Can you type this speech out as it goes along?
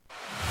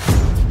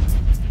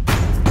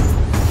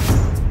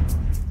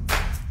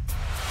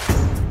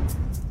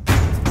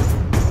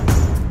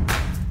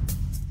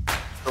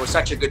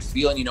such a good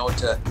feeling,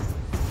 to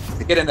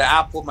get into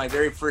Apple, my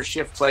very first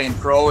shift playing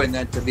pro, and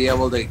then to be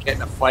able to get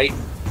in a fight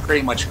and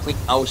pretty much clean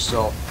house.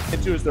 So,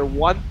 is there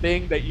one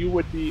thing that you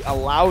would be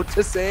allowed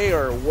to say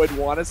or would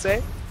want to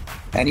say?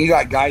 And you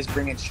got guys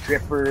bringing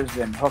strippers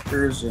and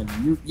hookers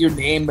and you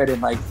name it,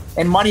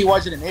 and money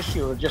wasn't an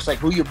issue. It was just like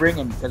who you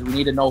bringing, because we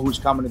need to know who's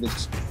coming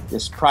to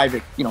this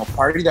private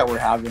party that we're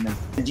having.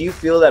 And do you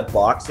feel that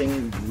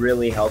boxing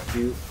really helped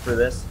you for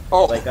this?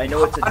 I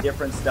know it's a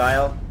different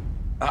style.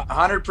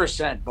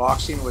 100%.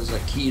 Boxing was a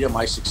key to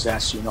my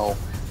success.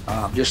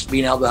 Just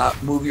being able to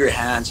move your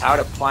hands, how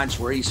to punch,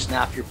 where you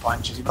snap your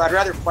punches. But I'd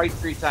rather fight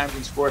 3 times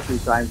than score 3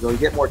 times, though. You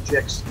get more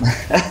chicks.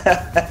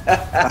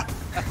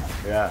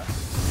 Yeah.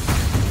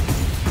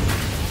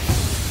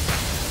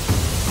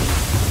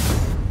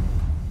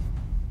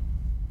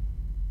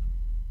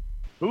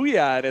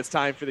 Booyah, and it's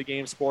time for the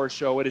Game Sports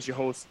Show. It is your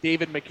host,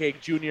 David McCaig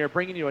Jr.,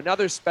 bringing you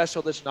another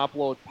special edition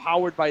upload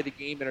powered by the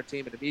Game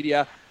Entertainment and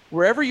Media.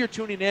 Wherever you're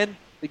tuning in,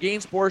 the Game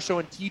Sports Show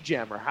and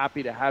TGM are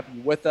happy to have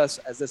you with us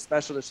as this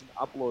special edition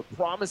upload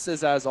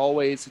promises, as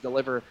always, to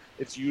deliver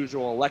its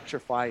usual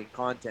electrifying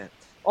content.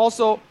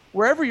 Also,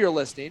 wherever you're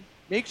listening,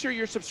 make sure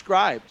you're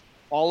subscribed,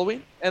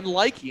 following, and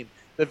liking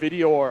the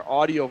video or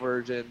audio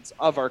versions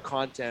of our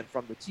content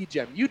from the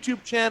TGM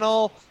YouTube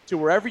channel to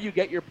wherever you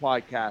get your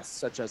podcasts,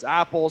 such as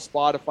Apple,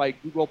 Spotify,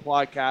 Google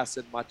Podcasts,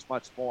 and much,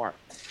 much more.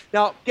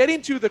 Now,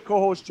 getting to the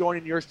co-host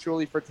joining yours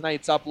truly for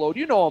tonight's upload,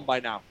 you know him by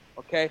now,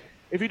 okay?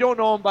 If you don't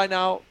know him by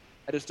now,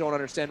 I just don't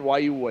understand why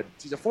you wouldn't.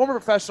 He's a former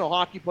professional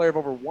hockey player of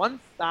over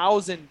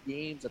 1,000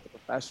 games at the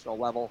professional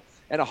level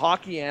and a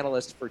hockey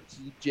analyst for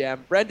TGM.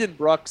 Brendan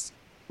Brooks.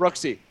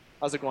 Brooksy,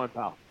 how's it going,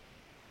 pal?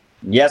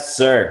 Yes,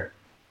 sir.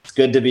 It's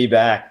good to be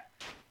back.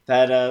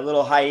 Had a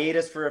little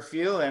hiatus for a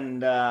few,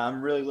 and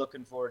I'm really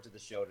looking forward to the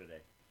show today.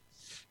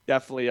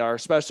 Definitely. Our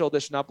special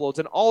edition uploads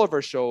and all of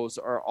our shows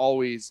are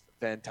always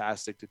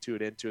fantastic to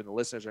tune into, and the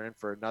listeners are in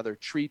for another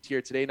treat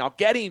here today. Now,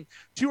 getting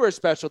to our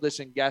special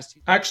edition guest.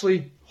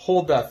 Actually,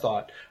 hold that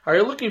thought. Are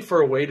you looking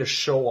for a way to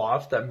show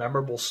off that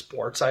memorable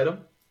sports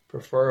item?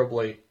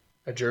 Preferably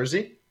a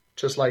jersey?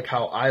 Just like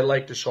how I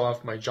like to show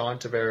off my John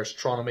Tavares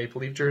Toronto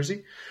Maple Leaf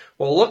jersey?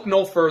 Well, look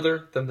no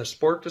further than the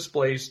Sport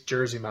Display's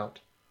jersey mount.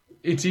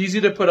 It's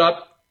easy to put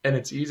up, and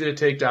it's easy to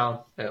take down,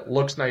 and it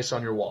looks nice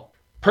on your wall.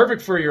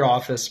 Perfect for your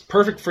office,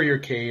 perfect for your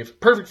cave,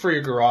 perfect for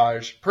your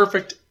garage,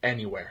 perfect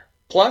anywhere.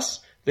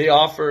 Plus, they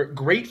offer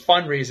great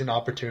fundraising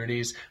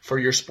opportunities for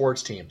your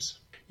sports teams.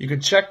 You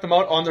can check them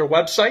out on their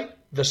website,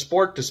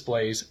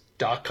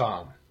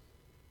 thesportdisplays.com.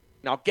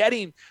 Now,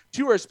 getting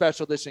to our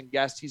special edition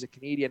guest, he's a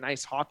Canadian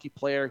ice hockey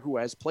player who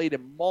has played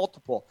in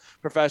multiple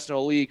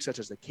professional leagues such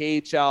as the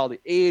KHL,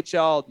 the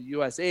AHL, the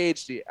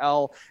USH, the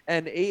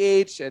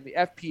LNAH, and the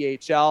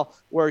FPHL,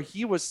 where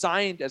he was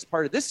signed as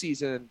part of this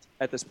season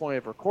at this point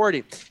of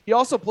recording. He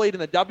also played in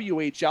the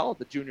WHL at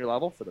the junior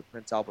level for the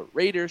Prince Albert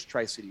Raiders,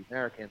 Tri-City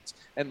Americans,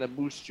 and the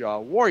Moose Jaw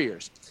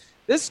Warriors.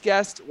 This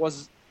guest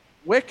was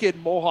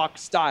wicked Mohawk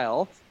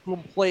style, who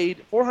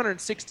played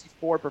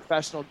 464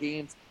 professional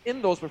games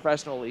in those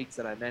professional leagues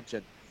that I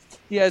mentioned.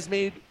 He has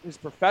made his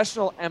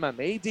professional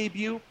MMA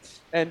debut,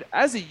 and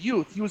as a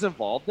youth, he was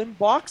involved in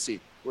boxing,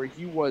 where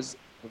he was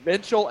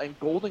provincial and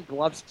Golden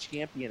Gloves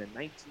champion in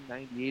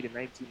 1998 and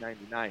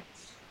 1999.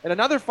 And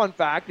another fun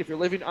fact, if you're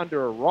living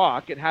under a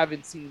rock and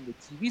haven't seen the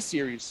TV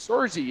series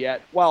Shorzy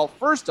yet, well,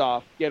 first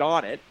off, get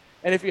on it.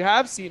 And if you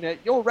have seen it,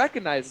 you'll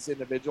recognize this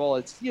individual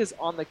as he is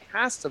on the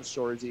cast of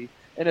Shorzy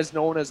and is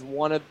known as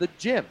one of the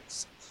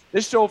Jims.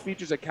 This show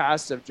features a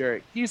cast of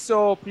Jarek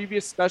Kiso,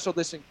 previous special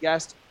edition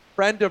guest,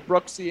 friend of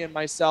Brooksy and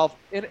myself,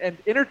 an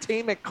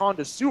entertainment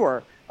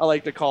connoisseur, I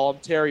like to call him,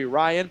 Terry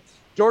Ryan,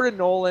 Jordan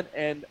Nolan,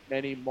 and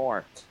many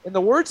more. In the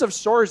words of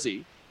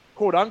Shorzy,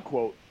 quote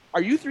unquote,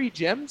 "Are you 3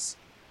 Jims?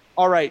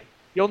 All right,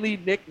 you'll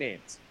need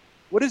nicknames.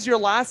 What is your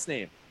last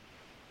name?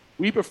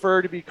 We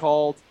prefer to be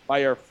called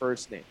by our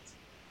first names."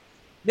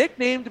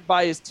 Nicknamed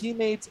by his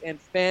teammates and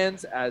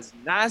fans as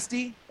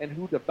Nasty, and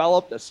who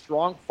developed a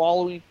strong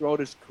following throughout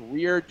his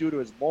career due to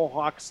his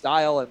Mohawk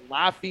style and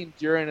laughing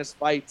during his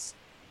fights,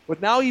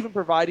 with now even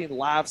providing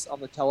laughs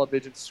on the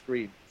television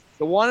screen.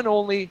 The one and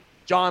only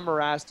John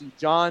Mirasty.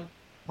 John,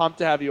 pumped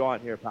to have you on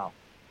here, pal.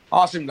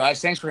 Awesome,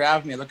 guys. Thanks for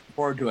having me. Looking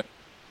forward to it.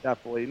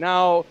 Definitely.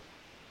 Now,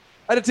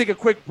 I had to take a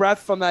quick breath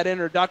from that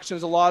introduction.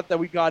 There's a lot that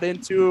we got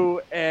into,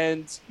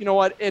 and you know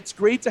what? It's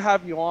great to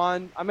have you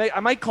on. I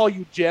might call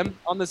you Jim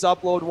on this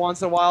upload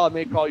once in a while. I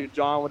may call you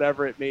John,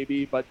 whatever it may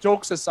be. But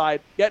jokes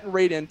aside, getting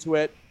right into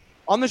it.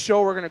 On the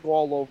show, we're going to go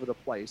all over the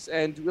place,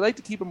 and we like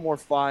to keep it more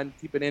fun,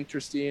 keep it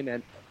interesting,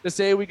 and to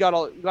say we got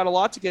a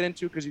lot to get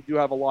into because you do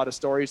have a lot of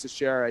stories to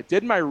share. I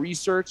did my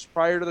research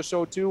prior to the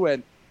show too,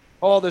 and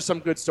there's some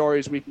good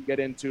stories we can get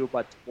into,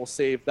 but we'll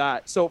save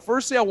that. So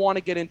firstly, I want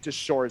to get into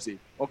Shorzy,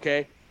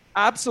 okay?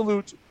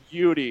 Absolute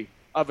beauty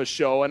of a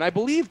show, and I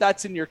believe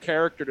that's in your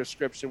character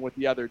description with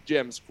the other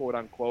Jims, quote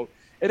unquote.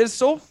 It is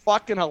so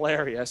fucking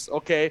hilarious,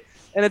 okay?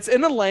 And it's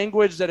in a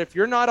language that if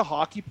you're not a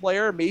hockey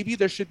player, maybe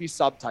there should be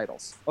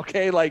subtitles,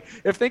 okay? Like,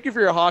 if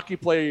you're a hockey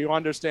player, you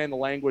understand the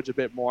language a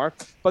bit more.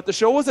 But the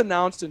show was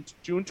announced in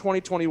June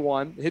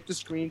 2021, hit the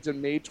screens in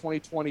May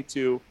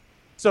 2022.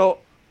 So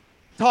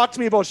talk to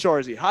me about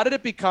Shoresy. How did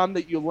it become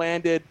that you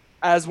landed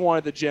as one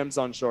of the gyms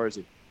on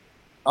Shoresy?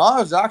 Oh,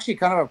 it was actually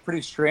kind of a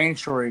pretty strange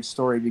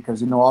story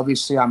because,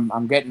 obviously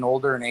I'm getting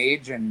older in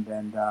age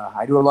and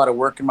I do a lot of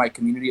work in my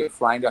community of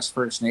Flying Dust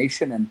First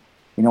Nation, and,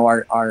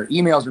 our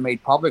emails are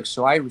made public.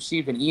 So I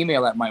received an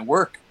email at my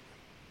work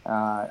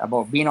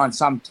about being on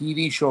some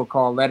TV show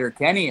called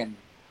Letterkenny. And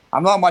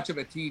I'm not much of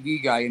a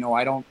TV guy.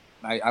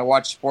 I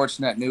watch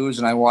Sportsnet News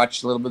and I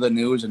watch a little bit of the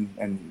news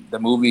and the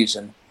movies.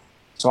 And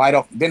so I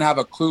didn't have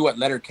a clue what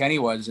Letterkenny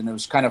was. And it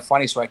was kind of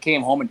funny. So I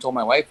came home and told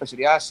my wife, I said,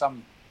 yeah,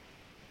 some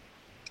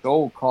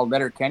show called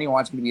Letterkenny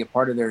wants me to be a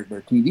part of their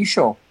TV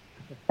show.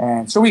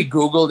 And so we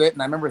Googled it,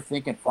 and I remember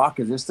thinking, fuck,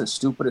 is this the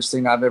stupidest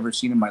thing I've ever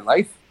seen in my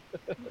life?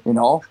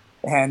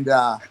 And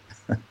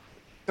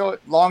so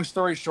long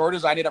story short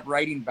is I ended up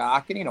writing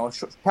back and,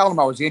 telling them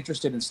I was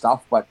interested in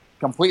stuff, but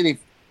completely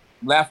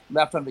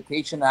left on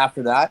vacation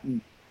after that.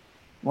 And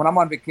when I'm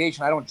on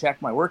vacation, I don't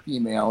check my work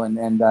email,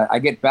 and I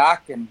get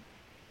back, and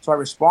so I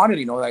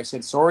responded, I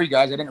said, sorry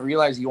guys, I didn't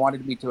realize you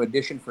wanted me to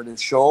audition for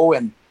this show,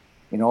 and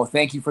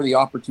thank you for the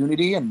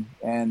opportunity. And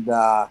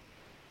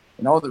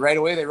right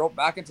away they wrote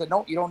back and said,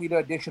 no, you don't need to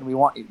audition.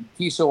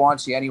 Kiso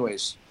wants you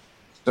anyways.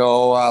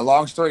 So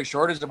long story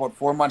short is about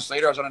 4 months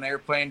later, I was on an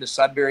airplane to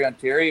Sudbury,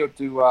 Ontario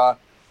to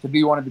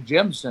be one of the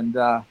gyms. And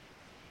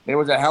it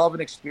was a hell of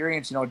an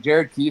experience.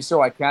 Jared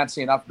Kiso, I can't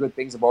say enough good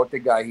things about the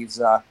guy. He's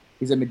a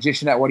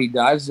magician at what he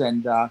does,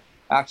 and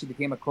actually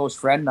became a close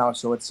friend now.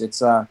 So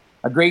it's a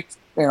great,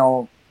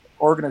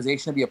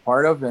 organization to be a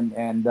part of.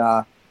 And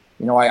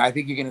I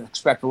think you can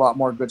expect a lot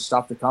more good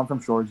stuff to come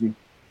from Shoresy.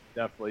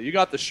 Definitely. You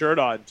got the shirt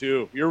on,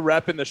 too. You're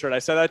repping the shirt. I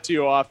said that to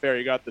you off air.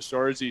 You got the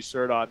Shoresy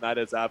shirt on. That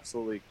is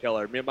absolutely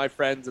killer. Me and my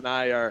friends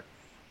and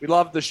we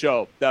love the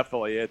show.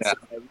 Definitely. It's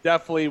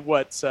definitely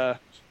what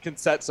can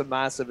set some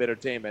massive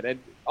entertainment.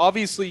 And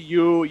obviously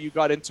you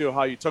got into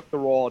how you took the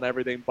role and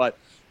everything. But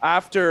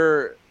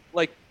after,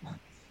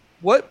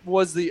 what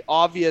was the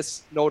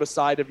obvious note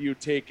aside of you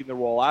taking the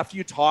role? After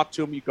you talked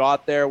to him, you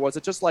got there. Was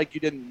it just like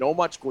you didn't know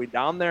much going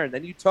down there and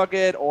then you took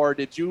it? Or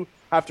did you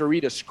have to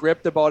read a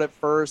script about it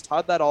first?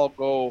 How'd that all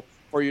go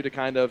for you to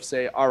kind of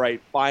say, all right,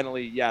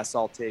 finally, yes,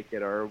 I'll take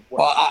it? Or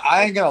what? Well,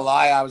 I ain't going to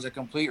lie. I was a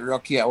complete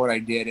rookie at what I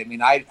did. I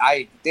mean,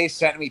 they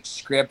sent me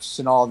scripts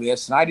and all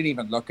this, and I didn't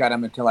even look at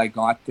them until I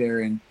got there.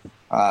 And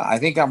I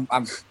think I'm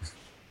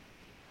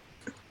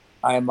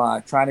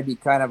trying to be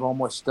kind of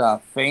almost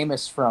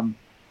famous from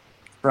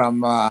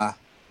the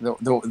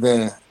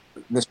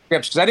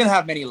scripts, because I didn't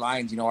have many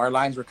lines. Our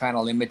lines were kind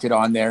of limited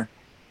on there,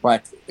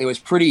 but it was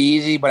pretty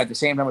easy. But at the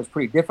same time, it was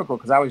pretty difficult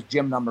because I was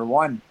gym number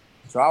one,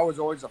 so I was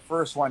always the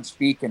first one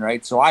speaking,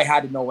 right? So I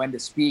had to know when to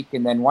speak,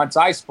 and then once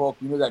I spoke,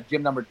 you knew that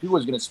gym number two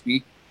was going to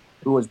speak,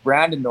 who was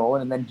Brandon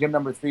Nolan, and then gym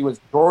number three was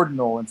Jordan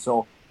Nolan.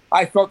 So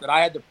I felt that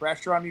I had the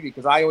pressure on me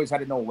because I always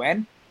had to know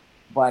when.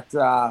 But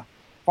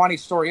funny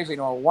story is,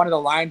 one of the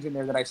lines in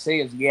there that I say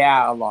is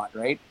 "yeah" a lot,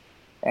 right?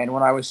 And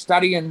when I was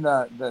studying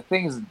the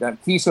things,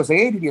 that Kiso said,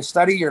 hey, did you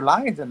study your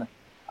lines? And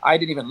I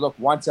didn't even look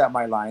once at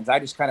my lines. I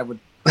just kind of would.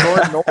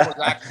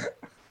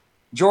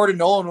 Jordan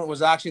Nolan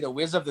was actually the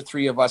whiz of the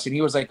three of us. And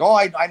he was like, oh,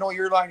 I know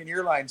your line and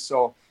your line.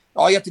 So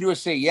all you have to do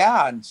is say,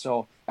 yeah. And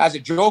so as a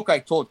joke, I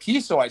told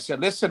Kiso, I said,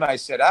 listen, he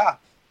said,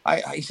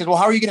 well,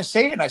 how are you going to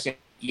say it? And I said,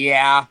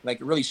 yeah, like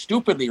really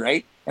stupidly,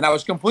 right? And I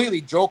was completely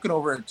joking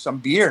over some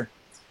beer.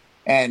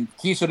 And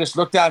Kiso just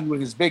looked at me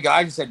with his big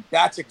eyes and said,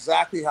 that's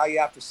exactly how you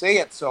have to say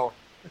it. So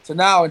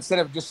now instead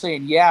of just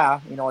saying yeah,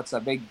 it's a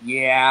big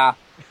yeah.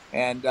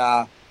 And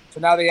so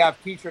now they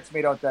have T-shirts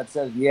made out that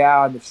says yeah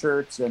on the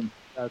shirts. And,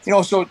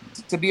 so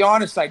to be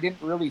honest, I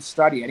didn't really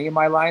study any of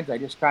my lines. I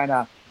just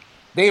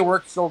they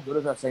worked so good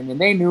with us. I mean,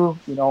 they knew,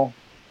 well,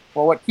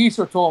 what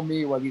Kiso told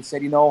me was he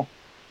said,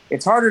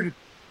 it's harder to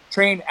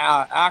train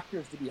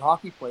actors to be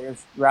hockey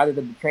players rather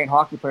than to train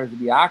hockey players to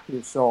be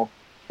actors. So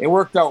it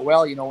worked out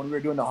well, when we were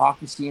doing the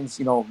hockey scenes,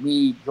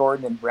 me,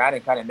 Jordan, and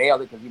Brandon kind of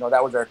nailed it because,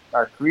 that was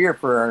our career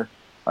for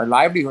our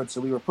livelihood.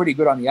 So we were pretty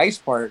good on the ice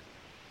part.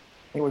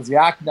 It was the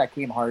acting that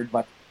came hard,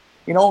 but,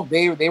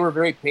 they were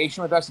very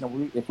patient with us.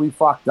 And if we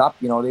fucked up,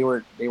 they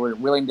were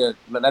willing to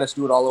let us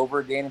do it all over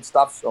again and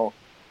stuff. So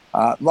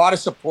a lot of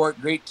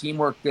support, great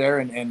teamwork there.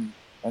 And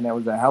it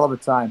was a hell of a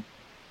time.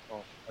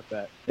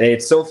 Hey,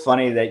 it's so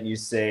funny that you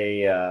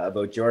say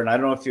about Jordan. I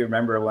don't know if you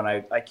remember when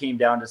I came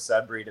down to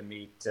Sudbury to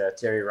meet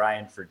Terry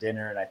Ryan for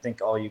dinner, and I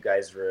think all you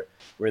guys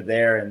were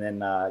there. And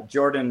then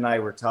Jordan and I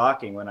were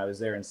talking when I was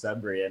there in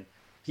Sudbury, and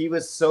he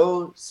was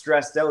so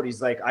stressed out.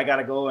 He's like, I got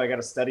to go. I got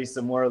to study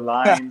some more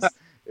lines.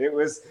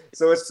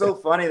 It's so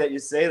funny that you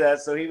say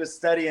that. So he was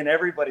studying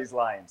everybody's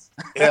lines.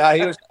 Yeah,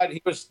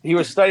 he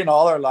was studying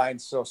all our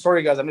lines. So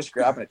sorry, guys, I'm just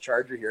grabbing a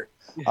charger here.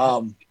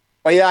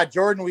 But yeah,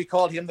 Jordan, we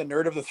called him the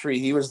nerd of the three.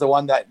 He was the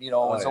one that,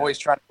 was always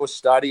trying to go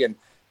study. And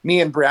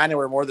me and Brandon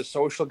were more the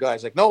social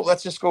guys. Like, no,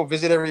 let's just go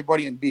visit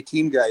everybody and be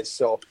team guys.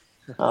 So,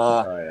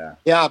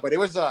 yeah, but it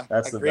was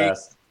that's a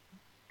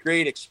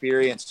great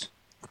experience.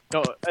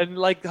 No, and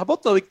like, how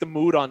about the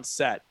mood on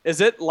set?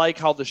 Is it like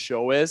how the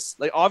show is?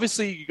 Like,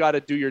 obviously, you got to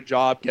do your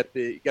job, get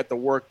the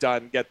work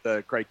done, get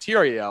the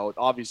criteria out.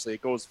 Obviously,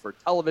 it goes for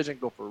television,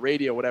 go for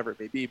radio, whatever it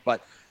may be.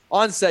 But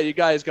on set, you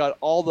guys got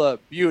all the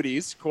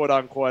beauties, quote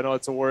unquote. I know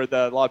it's a word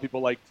that a lot of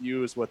people like to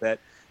use with it.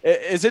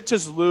 Is it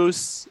just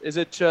loose? Is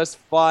it just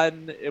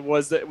fun?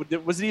 Was it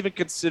even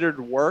considered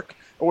work?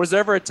 Or was there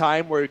ever a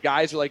time where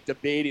guys are like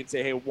debating and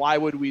say, hey, why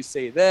would we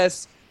say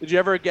this? Did you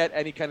ever get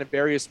any kind of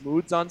various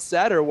moods on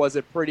set, or was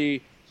it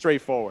pretty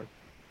straightforward?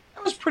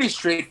 It was pretty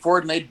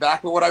straightforward, laid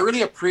back. But what I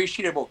really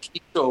appreciated about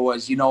Kito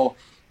was,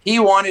 he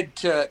wanted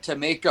to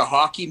make a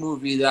hockey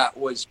movie that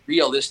was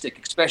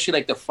realistic, especially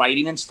like the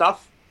fighting and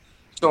stuff.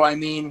 So, I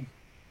mean,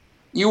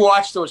 you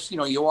watch those,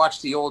 you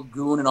watch the old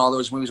Goon and all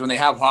those movies when they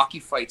have hockey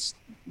fights.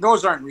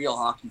 Those aren't real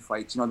hockey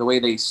fights, the way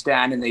they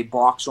stand and they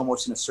box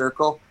almost in a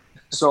circle.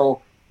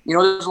 So,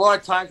 there's a lot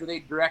of times where they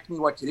direct me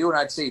what to do, and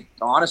I'd say,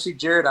 honestly,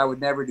 Jared, I would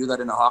never do that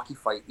in a hockey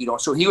fight.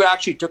 So he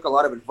actually took a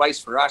lot of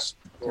advice for us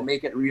to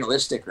make it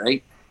realistic,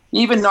 right?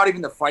 Not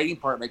even the fighting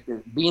part, like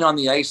the being on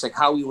the ice, like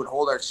how we would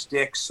hold our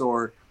sticks,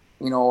 or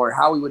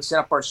how we would set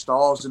up our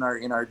stalls in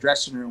our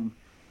dressing room.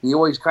 He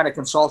always kind of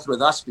consulted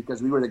with us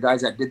because we were the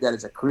guys that did that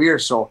as a career.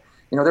 So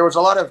there was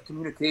a lot of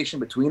communication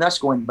between us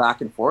going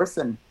back and forth,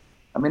 and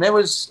I mean it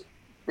was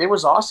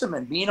awesome.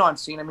 And being on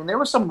scene, I mean, there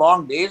were some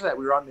long days that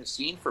we were on this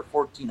scene for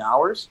 14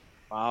 hours.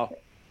 Wow.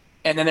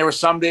 And then there were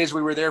some days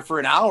we were there for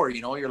an hour,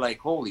 you're like,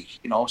 holy,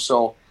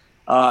 so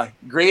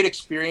great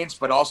experience,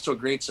 but also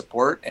great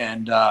support.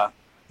 And,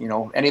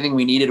 anything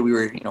we needed, we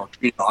were,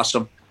 treated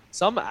awesome.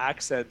 Some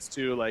accents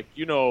too, like,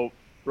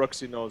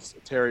 Brooksy knows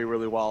Terry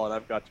really well, and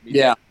I've got to meet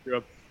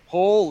him.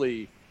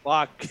 Holy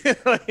fuck.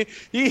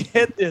 He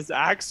hit his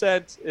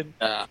accent in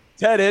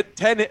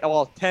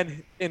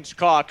 10-inch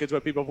cock is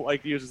what people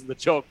like to use as the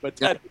joke, but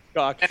 10-inch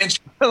cock.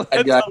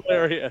 That's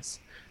hilarious.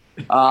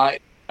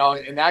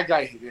 And that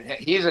guy,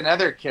 he's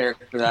another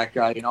character, that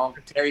guy,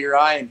 Terry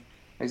Ryan.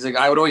 He's like,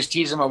 I would always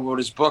tease him about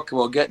his book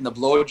about getting the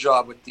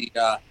blowjob with the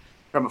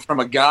from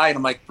a guy, and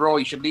I'm like, bro,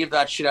 you should leave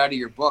that shit out of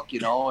your book,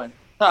 and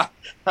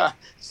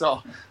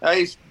so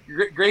he's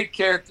a great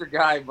character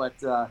guy,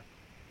 but I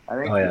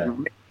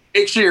think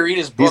make sure you read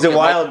his book. He's a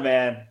wild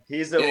man.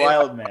 He's a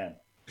wild man.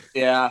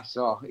 Yeah,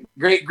 so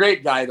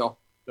great guy though.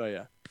 Oh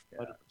yeah,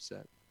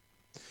 100%.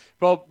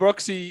 Well,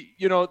 Brooksy,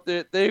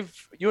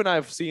 you and I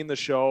have seen the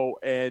show,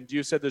 and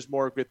you said there's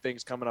more good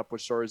things coming up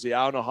with Shorzy.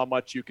 I don't know how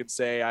much you can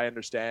say. I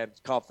understand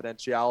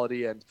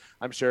confidentiality, and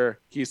I'm sure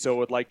Kiso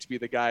would like to be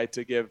the guy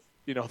to give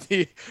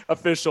the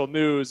official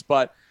news.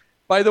 But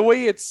by the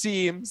way it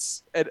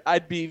seems, I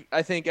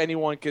think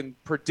anyone can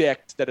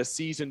predict that a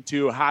season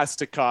 2 has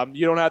to come.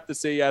 You don't have to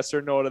say yes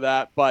or no to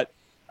that, but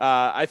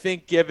I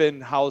think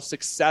given how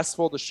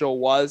successful the show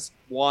was,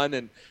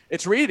 and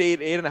it's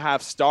rated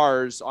 8.5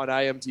 stars on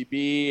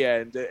IMDb,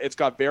 and it's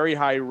got very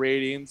high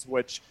ratings,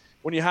 which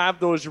when you have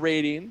those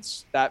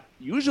ratings, that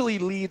usually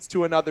leads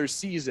to another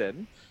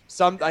season.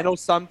 I know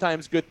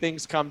sometimes good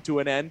things come to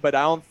an end, but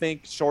I don't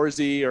think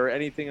Shorzy or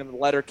anything in the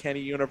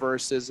Letterkenny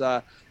universe is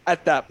at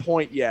that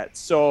point yet.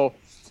 So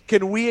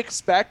can we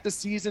expect a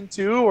season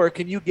 2, or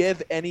can you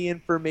give any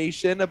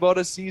information about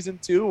a season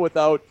 2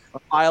 without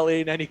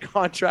violating any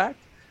contract?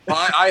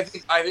 I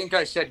think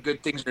I said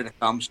good things are to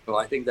come, so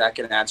I think that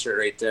can answer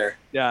it right there.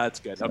 Yeah, that's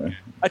good. Okay.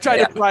 I tried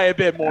to pry a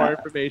bit more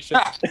information.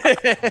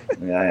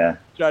 Yeah.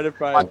 Try to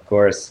pry. Of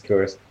course.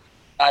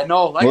 I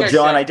know. Well,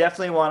 John, I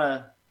definitely want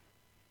to.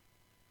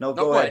 No,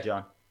 go ahead,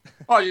 John.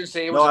 Oh, you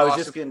say it was. I was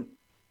just going.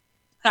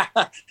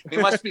 We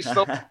must be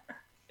slow.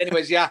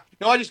 Anyways, yeah.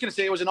 No, I was just going to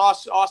say it was an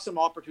awesome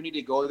opportunity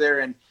to go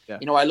there, and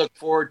I look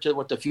forward to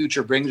what the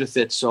future brings with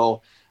it.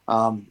 So.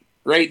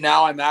 Right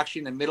now, I'm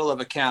actually in the middle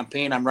of a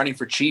campaign. I'm running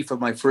for chief of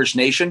my First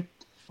Nation.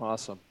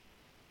 Awesome.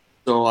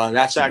 So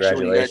that's actually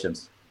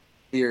congratulations.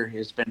 Here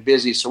it's been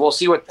busy. So we'll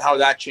see how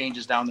that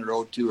changes down the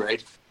road too,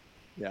 right?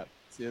 Yeah.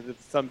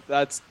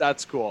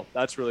 That's cool.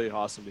 That's really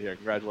awesome to hear.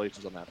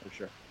 Congratulations on that for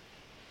sure.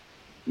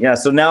 Yeah.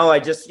 So now I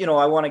just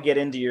I want to get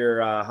into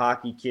your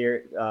hockey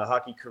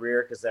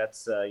career because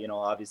that's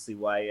obviously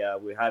why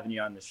we're having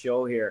you on the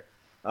show here.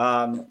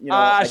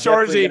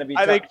 Shorzy.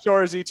 I think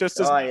Shorzy just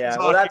as. Oh yeah,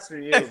 well that's for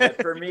you,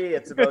 but for me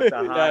it's about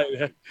the hockey.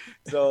 Yeah.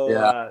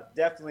 So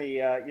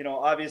definitely,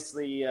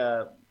 obviously,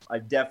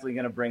 I'm definitely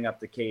going to bring up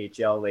the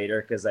KHL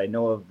later because I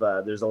know of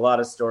there's a lot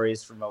of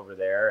stories from over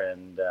there,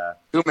 and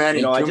too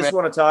many. I just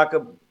want to talk.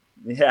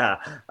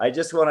 I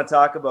just want to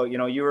talk about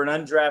you were an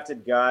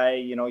undrafted guy.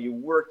 You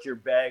worked your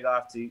bag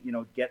off to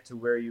get to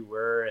where you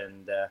were,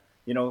 and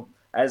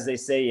as they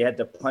say, you had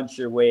to punch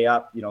your way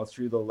up,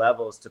 through the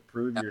levels to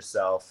prove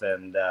yourself.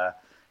 And,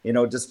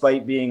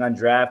 despite being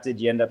undrafted,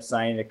 you end up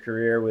signing a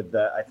career with,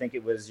 I think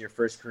it was your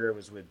first career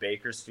was with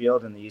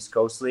Bakersfield in the East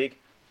Coast League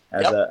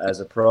as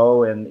a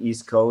pro in the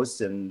East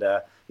Coast. And,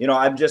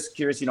 I'm just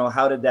curious,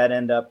 how did that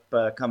end up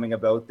coming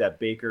about that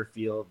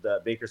Bakersfield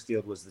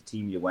was the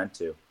team you went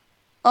to?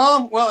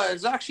 Well,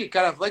 it's actually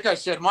kind of like I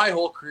said, my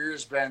whole career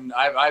has been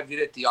I've did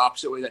it the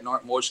opposite way that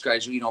most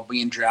guys,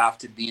 being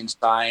drafted, being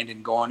signed,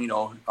 and going,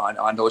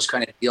 on those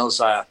kind of deals.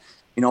 I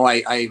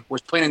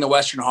was playing in the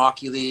Western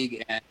Hockey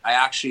League, and I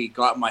actually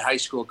got my high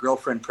school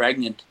girlfriend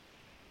pregnant.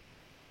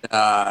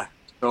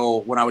 So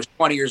when I was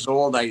 20 years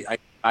old, I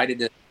decided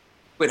to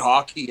quit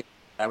hockey.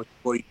 I was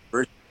going to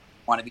university.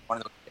 I wanted to be one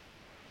of those kids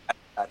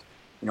that,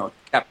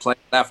 kept playing,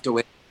 left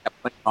away,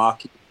 kept playing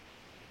hockey.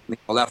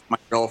 Left my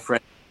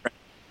girlfriend.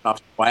 So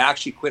I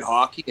actually quit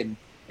hockey and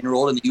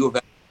enrolled in the U of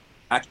S,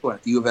 Saskatchewan,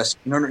 at the U of S,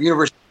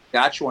 University of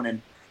Saskatchewan.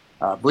 And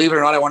believe it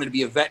or not, I wanted to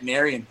be a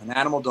veterinarian, an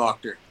animal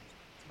doctor.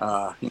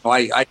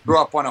 I grew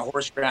up on a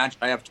horse ranch.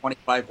 I have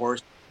 25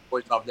 horses.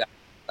 Always loved that.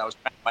 That was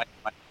kind of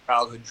my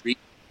childhood dream.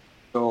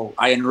 So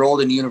I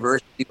enrolled in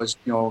university, was,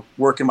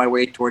 working my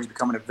way towards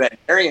becoming a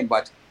veterinarian.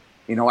 But,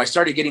 I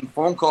started getting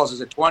phone calls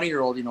as a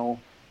 20-year-old,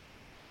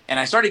 and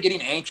I started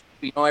getting anxious,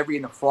 every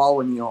in the fall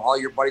when, all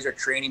your buddies are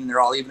training and they're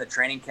all leaving the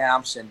training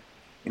camps. And,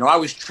 I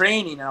was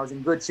training and I was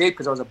in good shape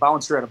because I was a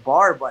bouncer at a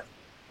bar, but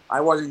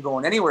I wasn't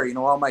going anywhere.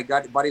 All my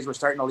buddies were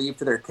starting to leave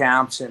to their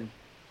camps. And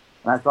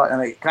I thought,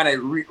 and I kind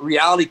of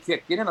reality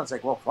kicked in, and I was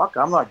like, well, fuck,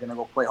 I'm not going to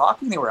go play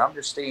hockey anywhere. I'm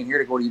just staying here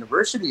to go to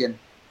university. And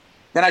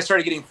then I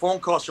started getting phone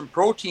calls from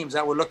pro teams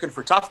that were looking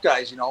for tough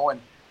guys, and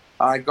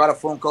I got a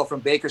phone call from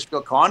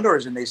Bakersfield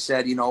Condors, and they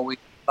said, we'd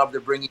love to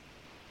bring you,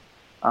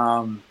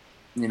 and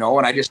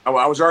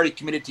I was already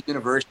committed to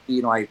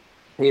university. I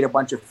paid a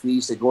bunch of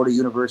fees to go to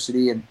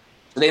university. And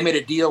so they made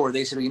a deal where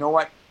they said, well, you know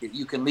what,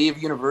 you can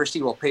leave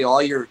university. We'll pay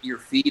all your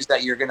fees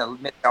that you're going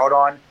to miss out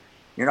on.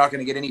 You're not going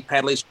to get any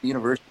penalties from the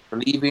university for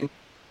leaving.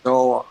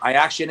 So I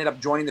actually ended up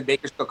joining the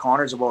Bakersfield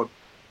Condors about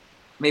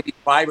maybe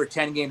 5 or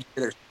 10 games into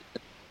their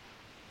season.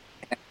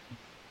 And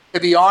to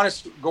be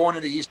honest, going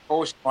to the East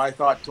Coast, I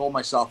told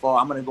myself,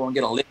 I'm going to go and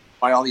get a lick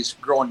by all these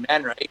grown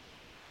men, right?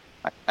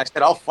 I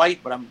said, I'll fight,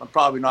 but I'm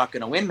probably not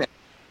going to win, man.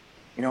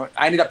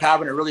 I ended up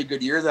having a really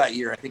good year that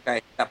year. I think I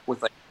ended up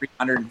with like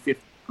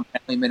 350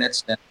 penalty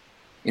minutes and,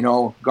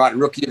 got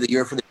Rookie of the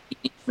Year for the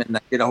team, and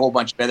I did a whole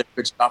bunch of other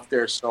good stuff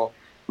there. So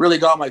really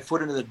got my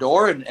foot into the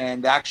door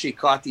and actually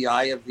caught the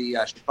eye of the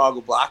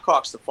Chicago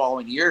Blackhawks the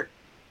following year.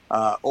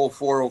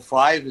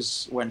 04-05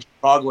 is when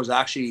Chicago was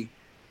actually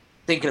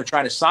thinking of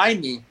trying to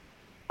sign me.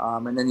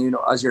 And then,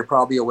 as you're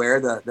probably aware,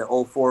 the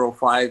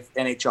 04-05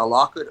 NHL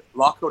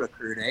lockout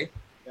occurred, eh?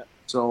 Yeah.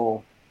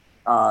 So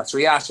I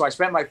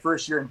spent my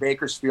first year in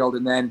Bakersfield,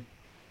 and then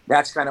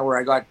that's kind of where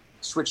I got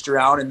switched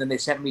around. And then they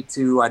sent me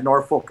to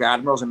Norfolk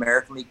Admirals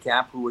American League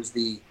camp, who was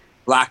the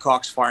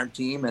Blackhawks farm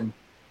team. And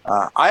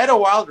I had a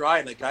wild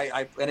ride. Like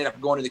I ended up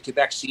going to the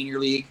Quebec Senior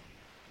League.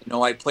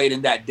 I played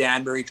in that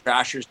Danbury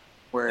Trashers.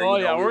 Where,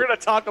 we're going to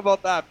talk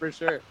about that for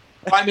sure.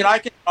 I mean, I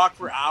can talk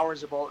for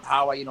hours about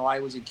how I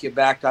was in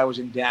Quebec, I was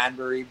in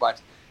Danbury,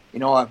 but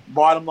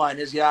bottom line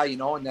is,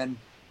 and then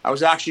I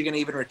was actually going to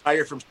even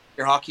retire from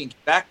senior hockey in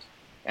Quebec,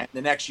 and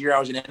the next year I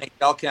was in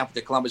NHL camp with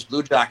the Columbus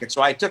Blue Jackets.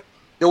 So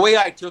the way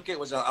I took it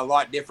was a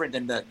lot different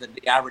than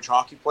the average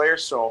hockey player.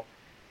 So,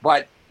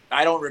 but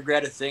I don't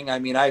regret a thing. I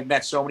mean, I've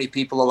met so many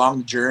people along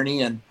the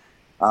journey, and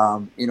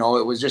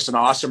it was just an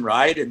awesome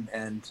ride,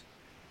 and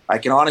I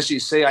can honestly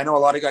say, I know a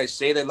lot of guys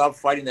say they love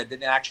fighting that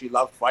didn't actually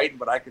love fighting,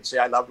 but I could say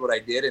I loved what I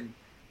did. And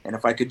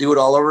if I could do it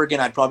all over again,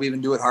 I'd probably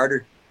even do it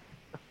harder.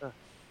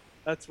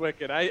 That's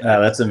wicked.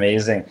 That's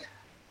amazing.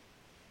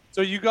 So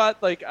you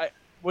got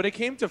when it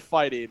came to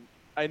fighting,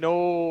 I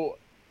know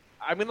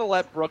I'm going to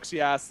let Brooksy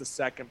ask the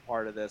second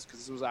part of this, because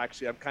this was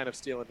actually, I'm kind of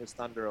stealing his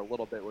thunder a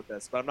little bit with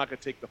this, but I'm not going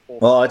to take the full.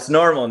 Well, it's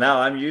normal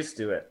now. I'm used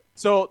to it.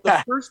 So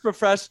the first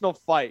professional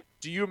fight,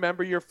 do you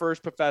remember your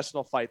first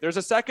professional fight? There's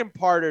a second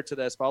parter to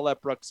this, but I'll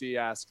let Brooksy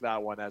ask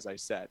that one, as I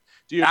said.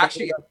 Do you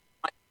actually,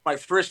 my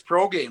first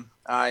pro game,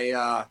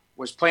 I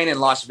was playing in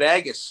Las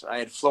Vegas. I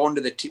had flown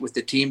to with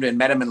the team and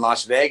met him in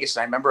Las Vegas.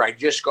 I remember I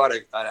just got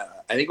I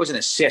think it was an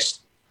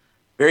assist.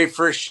 Very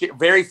first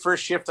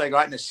shift, I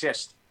got an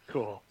assist.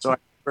 Cool. So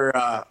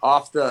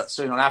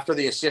after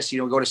the assist,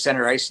 go to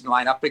center ice and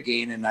line up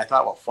again. And I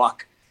thought, well,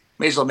 fuck,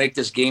 may as well make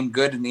this game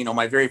good. And,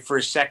 my very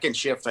first second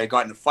shift, I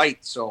got in a fight.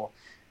 So,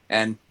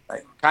 and I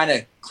kind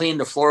of cleaned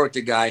the floor with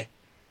the guy.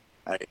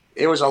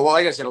 It was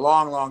like I said, a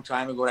long, long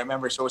time ago. I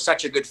remember. So it was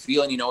such a good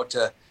feeling,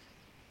 to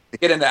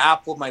get into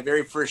Apple, my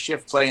very first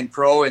shift playing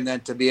pro, and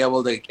then to be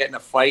able to get in a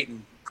fight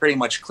and pretty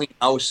much clean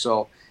house.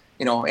 So,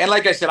 and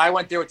like I said, I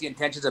went there with the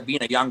intentions of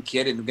being a young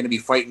kid and going to be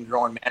fighting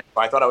grown men.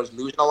 So I thought I was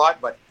losing a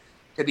lot, but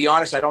to be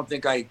honest, I don't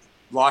think I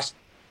lost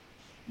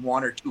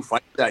one or two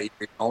fights that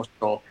year.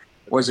 So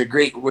it was a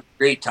great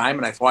time,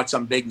 and I fought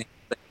some big names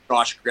like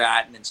Josh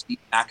Gratton and Steve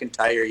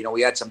McIntyre.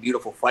 We had some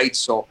beautiful fights.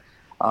 So,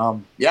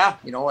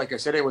 like I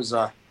said, it was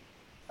a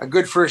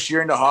good first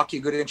year into hockey,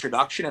 a good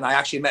introduction, and I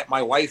actually met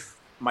my wife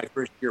my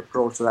first year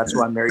pro, so that's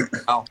why I'm married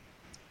now.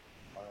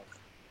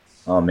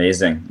 Oh,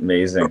 amazing.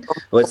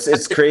 Well,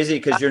 it's crazy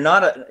because you're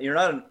not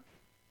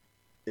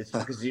It's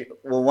because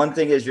one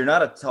thing is you're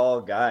not a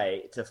tall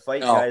guy to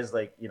fight guys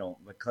like,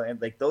 McLean,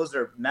 like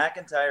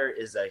McIntyre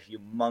is a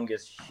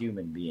humongous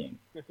human being.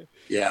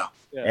 Yeah.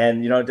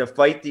 And, to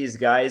fight these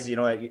guys,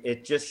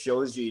 it just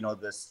shows you,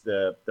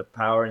 the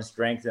power and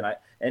strength.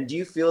 And do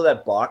you feel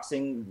that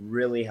boxing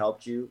really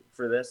helped you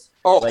for this?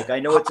 Oh, like, I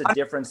know it's a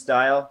different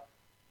style.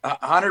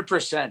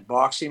 100%.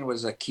 Boxing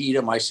was a key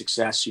to my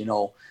success,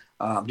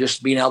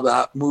 just being able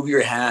to move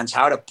your hands,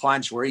 how to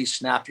punch, where you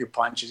snap your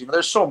punches.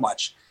 There's so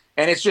much.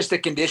 And it's just the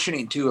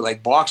conditioning too.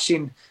 Like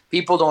boxing,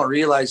 people don't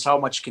realize how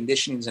much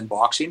conditioning is in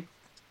boxing.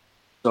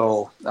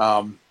 So,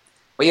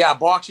 but yeah,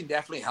 boxing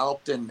definitely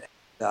helped. And,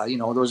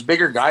 those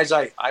bigger guys,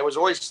 I was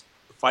always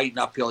fighting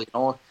uphill,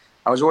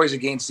 I was always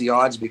against the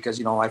odds because,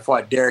 I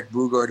fought Derek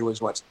Bugard, who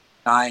was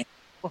 9.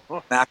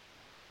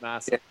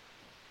 Massive.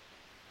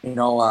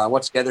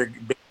 What's the other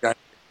big guy?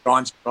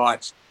 John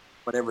Scott,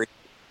 whatever,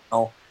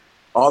 all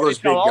those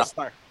big guys.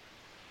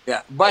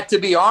 Yeah, but to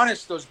be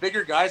honest, those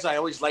bigger guys, I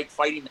always liked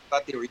fighting. I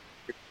thought they were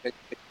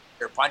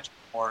their punching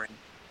more,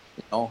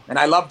 and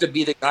I love to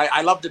be the guy.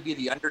 I love to be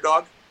the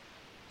underdog.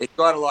 It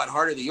got a lot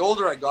harder. The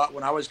older I got,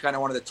 when I was kind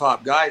of one of the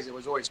top guys, it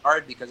was always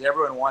hard because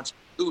everyone wants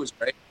to lose,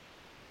 right?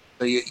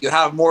 So you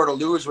have more to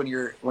lose when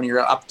you're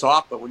up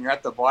top, but when you're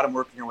at the bottom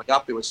working your way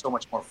up, it was so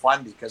much more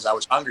fun because I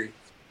was hungry.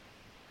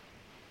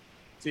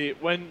 See,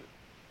 when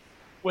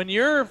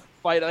you're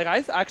fighting, like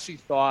I actually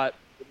thought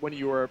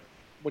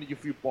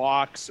if you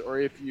box or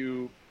if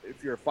you're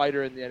a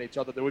fighter in the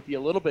NHL, that there would be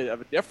a little bit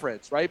of a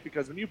difference, right?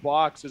 Because when you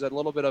box, there's a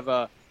little bit of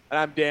and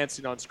I'm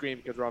dancing on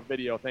screen because we're on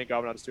video. Thank God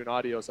we're not just doing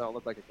audio, so I don't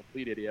look like a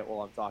complete idiot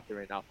while I'm talking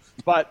right now.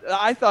 But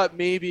I thought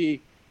maybe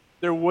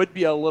there would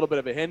be a little bit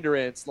of a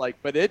hindrance,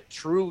 but it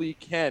truly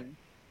can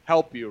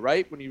help you,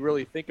 right? When you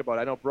really think about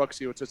it. I know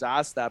Brooks, you just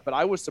asked that, but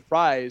I was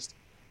surprised,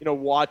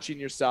 watching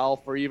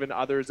yourself or even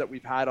others that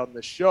we've had on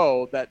the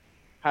show that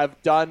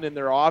have done in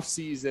their off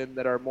season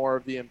that are more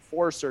of the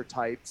enforcer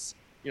types,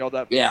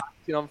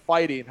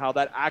 fighting, how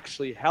that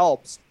actually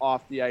helps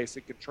off the ice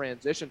and could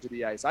transition to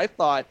the ice. I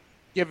thought,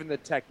 given the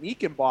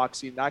technique in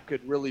boxing, that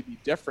could really be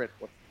different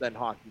than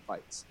hockey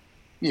fights.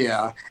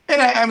 Yeah,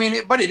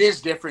 and but it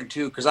is different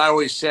too, because I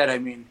always said,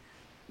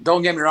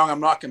 don't get me wrong, I'm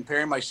not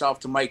comparing myself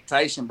to Mike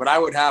Tyson, but I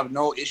would have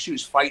no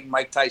issues fighting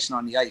Mike Tyson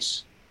on the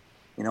ice.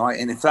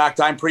 And in fact,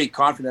 I'm pretty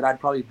confident I'd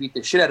probably beat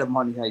the shit out of him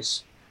on the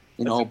ice.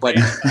 But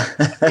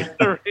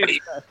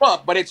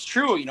but it's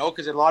true,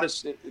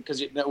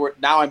 because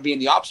now I'm being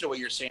the opposite of what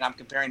you're saying. I'm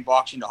comparing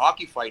boxing to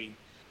hockey fighting.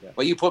 Yeah.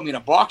 But you put me in a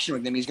boxing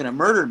ring, then he's going to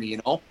murder me,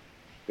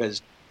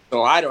 because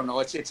so I don't know.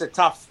 It's a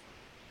tough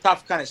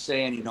kind of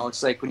saying,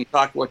 It's like when you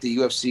talk about the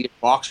UFC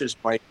and boxers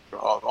fight,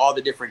 all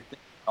the different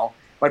things,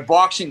 But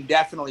boxing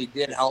definitely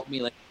did help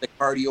me, like the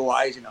cardio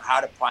wise, how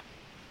to punch,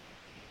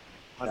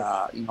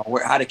 how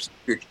to keep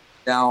your chin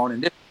down,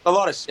 and just a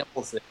lot of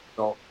simple things.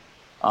 So.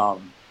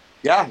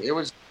 Yeah, it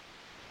was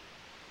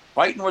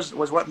fighting was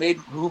what made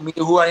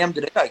who I am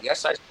today, I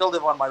guess. I still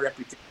live on my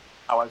reputation,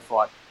 how I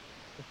fought.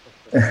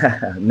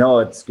 No,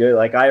 it's good.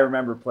 Like I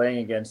remember playing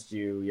against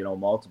you,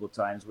 multiple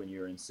times when you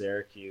were in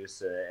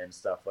Syracuse and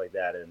stuff like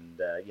that. And,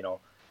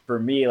 for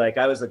me, like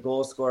I was a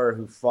goal scorer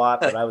who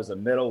fought, but I was a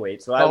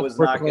middleweight. So I was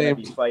not going to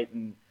be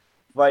fighting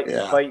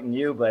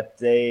you, but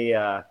they,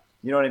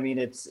 you know what I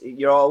mean?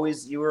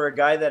 You were a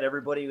guy that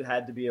everybody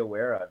had to be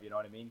aware of, you know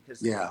what I mean?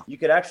 Because you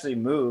could actually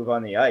move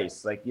on the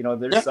ice. Like,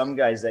 there's some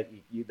guys that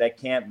that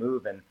can't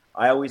move. And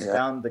I always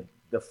found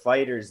the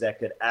fighters that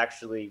could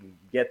actually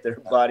get their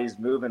bodies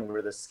moving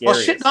were the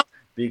scariest. Well,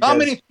 shit, not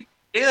many people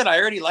say that I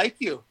already like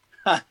you.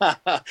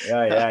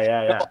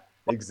 Yeah.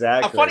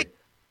 Exactly.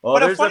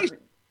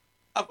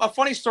 A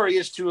funny story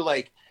is too,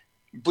 like,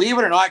 believe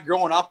it or not,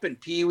 growing up in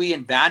Pee Wee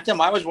and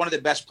Bantam, I was one of the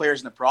best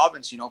players in the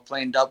province,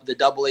 playing the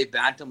AA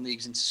Bantam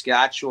leagues in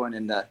Saskatchewan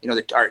and,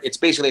 it's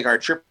basically like our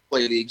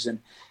AAA leagues. And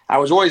I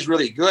was always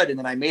really good. And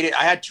then I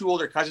had 2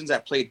 older cousins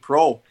that played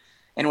pro.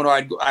 And when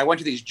I went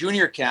to these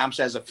junior camps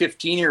as a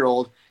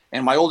 15-year-old,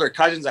 and my older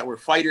cousins that were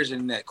fighters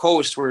in the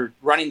coast were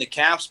running the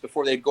camps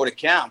before they'd go to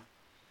camp.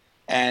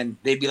 And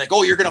they'd be like,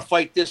 oh, you're going to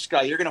fight this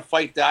guy. You're going to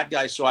fight that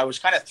guy. So I was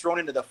kind of thrown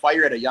into the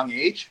fire at a young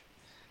age.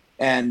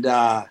 And,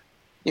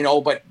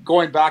 but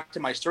going back to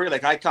my story,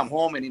 like I come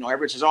home and,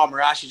 everyone says, oh,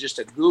 Mirasty's just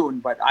a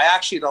goon. But I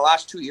actually, the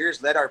last 2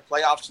 years, led our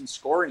playoffs in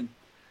scoring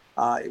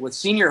with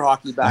senior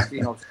hockey back,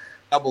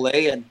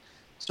 AA. And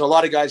so a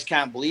lot of guys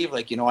can't believe,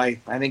 like, I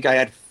think I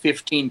had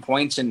 15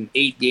 points in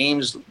 8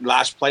 games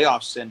last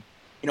playoffs. And,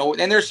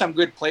 and there's some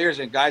good players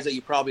and guys that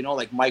you probably know,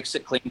 like Mike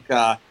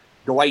Siklink,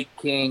 Dwight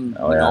King,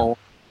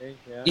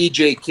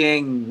 DJ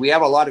King. We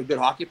have a lot of good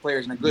hockey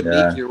players and a good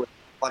league here with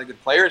a lot of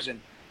good players.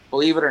 And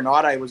believe it or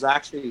not, I was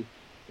actually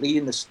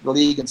leading the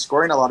league in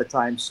scoring a lot of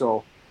times.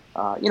 So,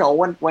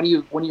 when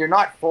you're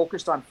not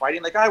focused on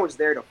fighting, like I was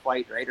there to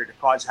fight, right, or to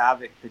cause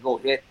havoc, to go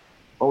hit.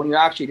 But when you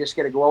actually just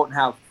get to go out and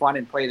have fun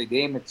and play the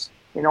game, it's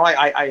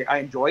I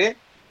enjoy it.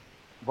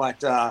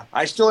 But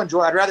I still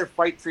enjoy. I'd rather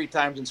fight 3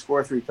 times than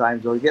score 3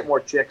 times, though. You get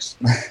more chicks.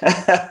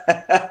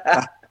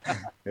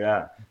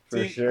 Yeah,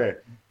 for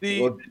sure.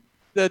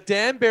 The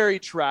Danbury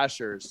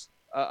Trashers.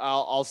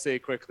 I'll say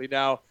quickly.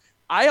 Now,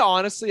 I'm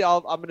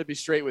going to be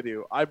straight with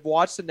you. I've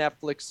watched the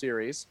Netflix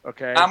series.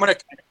 Okay. I'm going to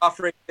cut off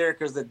right there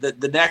because the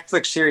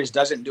Netflix series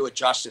doesn't do it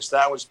justice.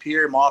 That was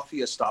pure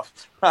mafia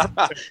stuff.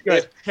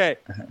 Good. Okay.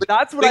 But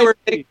that's what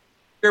we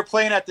were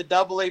playing at the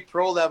AA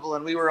pro level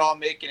and we were all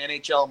making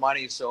NHL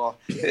money. So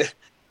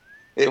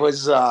it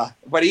was,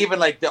 but even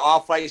like the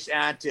off ice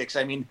antics,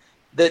 I mean,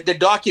 the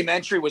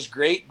documentary was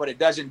great, but it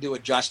doesn't do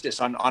it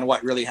justice on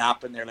what really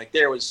happened there. Like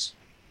there was,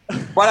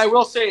 but I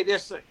will say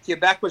this,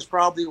 Quebec was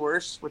probably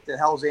worse with the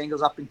Hells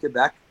Angels up in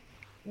Quebec.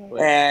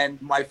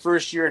 And my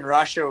first year in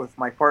Russia with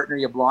my partner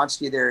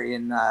Yablonsky there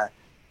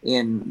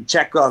in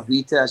Chekhov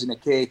Vitas in the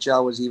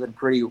KHL was even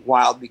pretty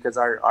wild because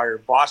our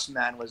boss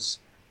man was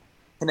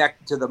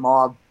connected to the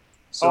mob.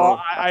 So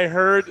I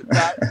heard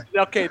that.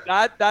 Okay,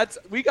 that's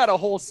we got a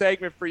whole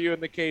segment for you in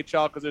the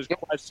KHL because there's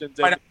questions.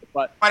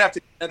 But might have to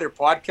do another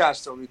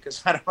podcast though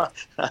because I don't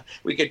know,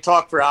 we could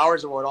talk for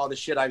hours about all the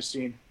shit I've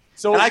seen.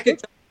 So and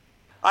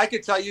I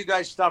could tell you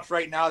guys stuff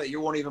right now that you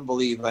won't even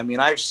believe. I mean,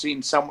 I've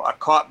seen a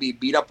cop be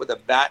beat up with a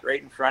bat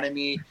right in front of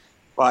me.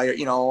 By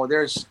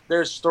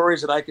there's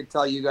stories that I could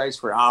tell you guys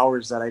for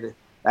hours that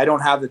I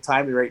don't have the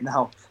time to right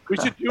now. We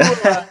should do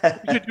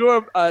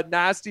a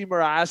Nasty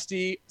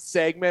Mirasty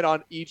segment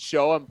on each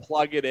show and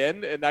plug it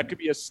in, and that could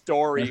be a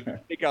story.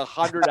 Take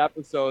 100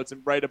 episodes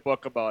and write a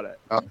book about it.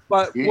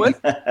 But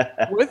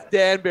with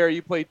Danbury,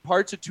 you played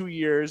parts of 2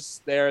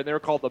 years there, and they were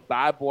called the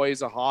Bad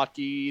Boys of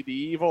Hockey, the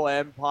Evil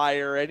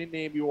Empire, any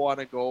name you want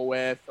to go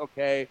with.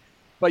 Okay.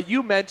 But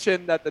you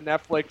mentioned that the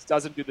Netflix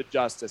doesn't do the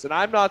justice, and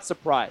I'm not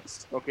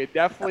surprised. Okay,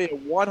 definitely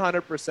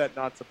 100%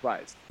 not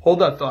surprised. Hold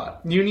that thought.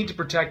 You need to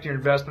protect your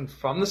investment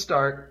from the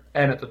start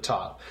and at the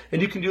top.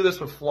 And you can do this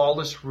with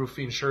Flawless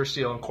Roofing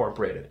SureSeal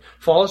Incorporated.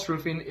 Flawless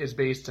Roofing is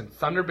based in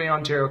Thunder Bay,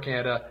 Ontario,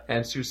 Canada,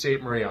 and Sault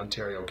Ste. Marie,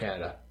 Ontario,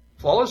 Canada.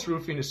 Flawless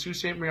Roofing is Sault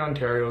Ste. Marie,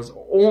 Ontario's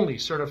only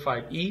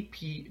certified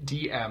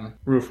EPDM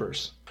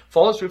roofers.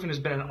 Flawless Roofing has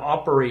been in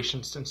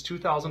operation since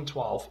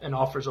 2012 and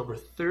offers over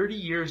 30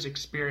 years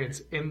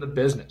experience in the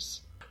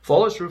business.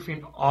 Flawless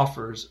Roofing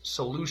offers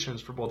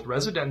solutions for both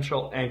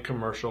residential and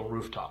commercial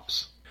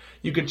rooftops.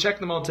 You can check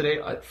them out today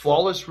at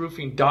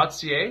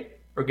flawlessroofing.ca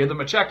or give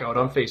them a check out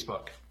on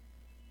Facebook.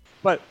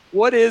 But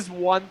what is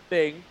one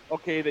thing,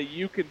 okay, that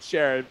you can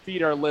share and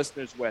feed our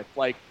listeners with?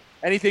 Like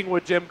anything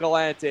with Jim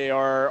Galante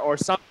or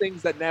some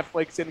things that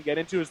Netflix didn't get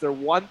into? Is there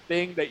one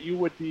thing that you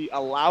would be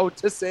allowed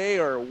to say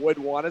or would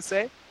want to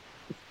say?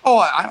 Oh,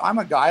 I'm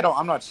a guy.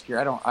 I'm not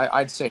scared.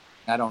 I'd say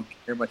I don't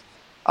care, but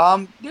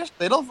just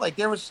little like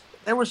there was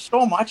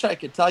so much I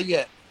could tell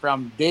you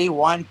from day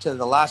one to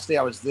the last day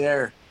I was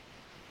there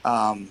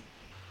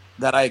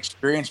that I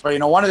experienced. But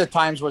one of the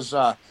times was,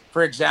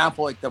 for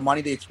example, like the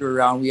money they threw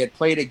around. We had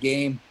played a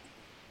game,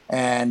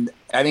 and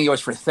I think it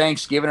was for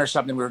Thanksgiving or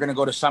something. We were going to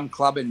go to some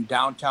club in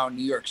downtown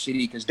New York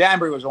City because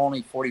Danbury was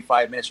only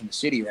 45 minutes from the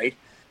city, right?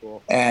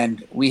 Cool.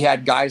 And we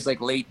had guys like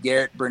late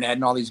Garrett Burnett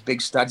and all these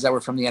big studs that were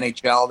from the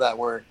NHL that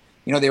were,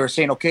 they were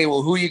saying, okay,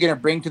 well, who are you going to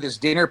bring to this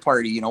dinner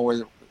party?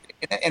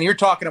 And you're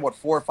talking about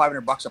 $400 or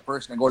 $500 a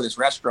person to go to this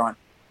restaurant.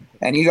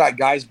 And you got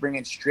guys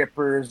bringing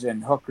strippers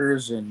and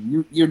hookers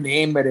and you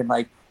name it.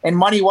 And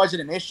money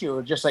wasn't an issue. It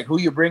was just like who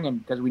you bringing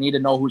because we need to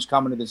know who's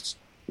coming to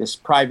this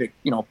private,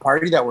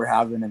 party that we're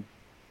having. And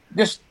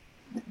there's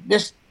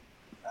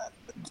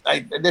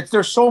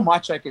so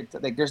much I could,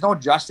 like, there's no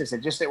justice.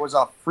 It was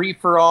a free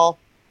for all.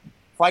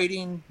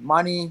 Fighting,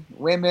 money,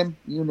 women,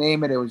 you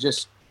name it. It was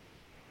just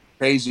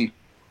crazy.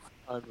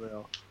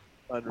 Unreal.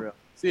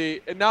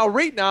 See, and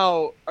right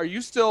now, are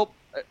you still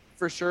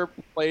for sure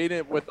playing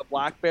it with the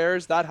Black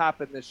Bears? That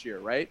happened this year,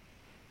 right?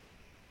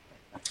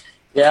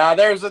 Yeah, I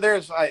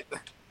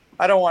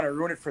don't want to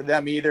ruin it for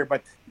them either,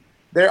 but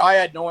I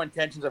had no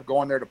intentions of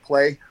going there to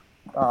play.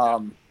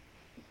 A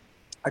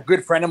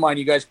good friend of mine,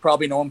 you guys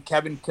probably know him,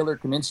 Kevin Killer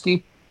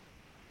Kaminsky.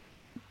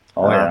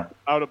 Oh, yeah.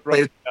 Out of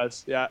Brooklyn,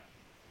 yeah.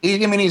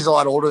 He's a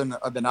lot older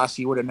than us.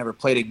 He would have never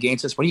played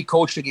against us, but he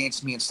coached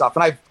against me and stuff.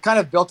 And I've kind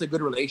of built a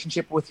good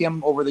relationship with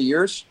him over the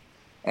years.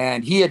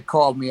 And he had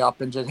called me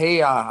up and said,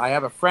 hey, I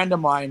have a friend of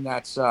mine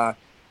that's going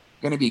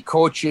to be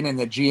coaching and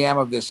the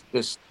GM of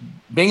this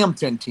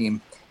Binghamton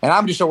team. And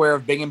I'm just aware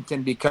of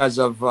Binghamton because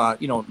of,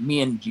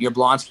 me and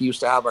Jablonski used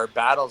to have our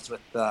battles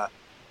with,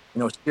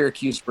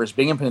 Syracuse versus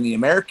Binghamton in the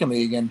American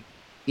League. And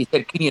he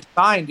said, can you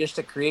sign just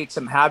to create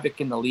some havoc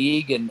in the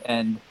league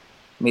and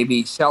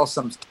maybe sell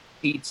some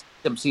seats,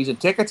 some season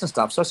tickets and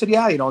stuff? So I said,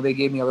 yeah, they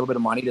gave me a little bit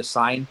of money to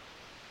sign.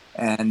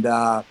 And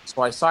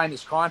so I signed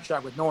this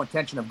contract with no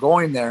intention of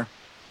going there.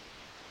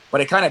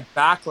 But it kind of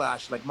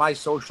backlashed. Like my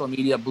social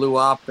media blew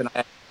up and I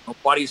had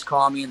buddies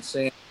call me and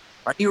saying,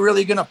 are you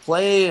really going to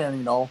play?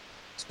 And,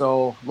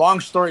 so long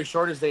story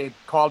short is they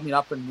called me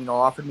up and,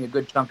 offered me a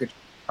good chunk of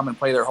come and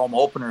play their home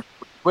opener,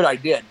 which I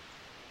did.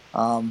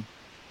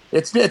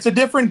 It's a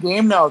different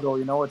game now, though.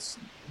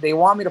 They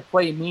want me to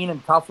play mean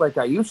and tough like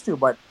I used to,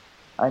 but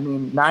I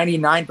mean,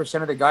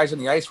 99% of the guys on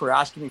the ice were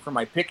asking me for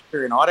my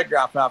picture and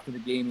autograph after the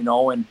game,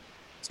 and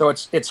so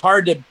it's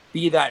hard to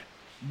be that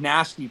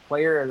nasty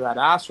player or that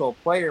asshole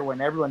player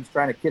when everyone's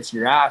trying to kiss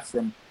your ass.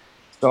 And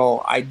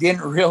So I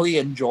didn't really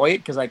enjoy it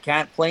because I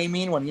can't play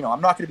mean when,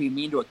 I'm not going to be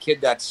mean to a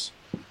kid that's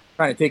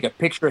trying to take a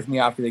picture with me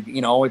after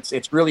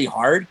it's really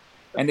hard.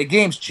 And the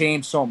game's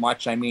changed so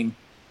much. I mean,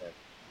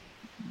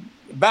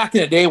 back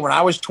in the day when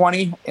I was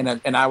 20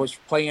 and I was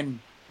playing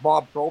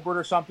Bob Probert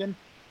or something,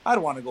 I'd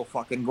want to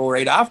go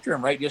right after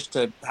him, right? Just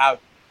to have,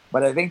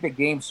 but I think the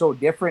game's so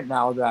different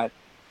now that,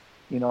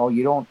 you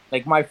don't,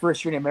 like my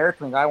first year in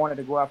American League, I wanted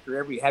to go after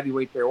every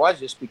heavyweight there was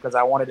just because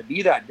I wanted to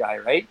be that guy,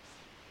 right?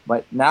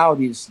 But now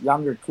these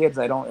younger kids,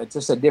 it's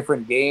just a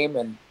different game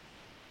and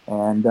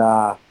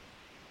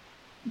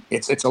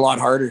it's a lot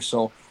harder.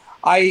 So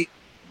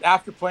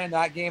after playing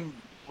that game,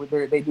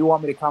 they do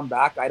want me to come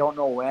back. I don't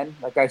know when.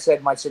 Like I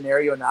said, my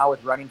scenario now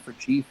with running for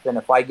chief, and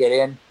if I get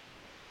in,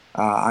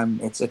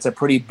 it's a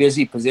pretty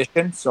busy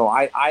position. So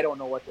I don't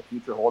know what the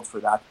future holds for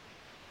that.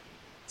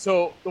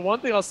 So the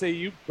one thing I'll say,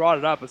 you brought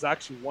it up, is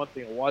actually one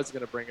thing I was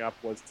going to bring up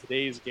was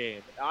today's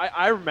game.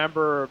 I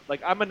remember,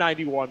 like, I'm a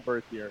 91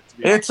 birth year.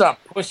 It's a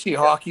pussy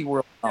hockey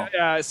world now.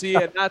 Yeah, see,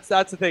 and that's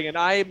the thing. And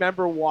I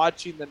remember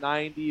watching the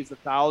 90s, the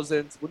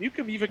thousands. When you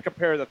can even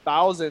compare the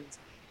thousands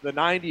to the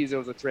 90s, it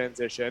was a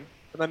transition.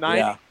 From the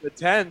 90s to the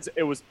 10s,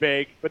 it was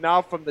big. But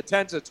now from the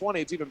 10 to the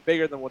 20, it's even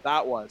bigger than what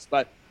that was.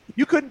 But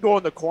you couldn't go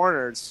in the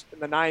corners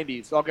in the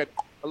 90s. So I'll get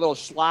a little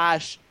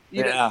slash.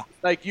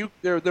 Like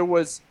there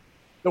was –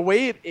 the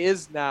way it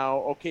is now,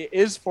 okay,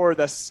 is for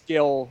the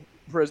skill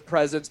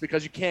presence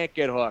because you can't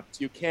get hooked.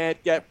 You can't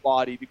get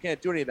bodied. You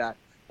can't do any of that.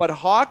 But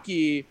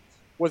hockey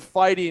with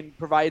fighting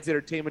provides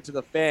entertainment to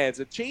the fans.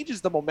 It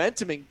changes the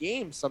momentum in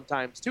games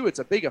sometimes, too. It's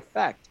a big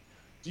effect.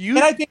 Do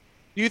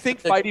you think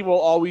fighting will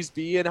always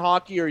be in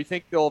hockey, or you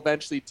think they'll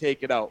eventually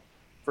take it out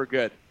for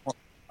good?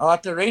 Well,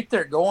 at the rate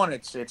they're going,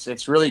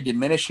 it's really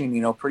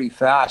diminishing, pretty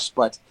fast.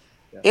 But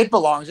it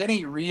belongs.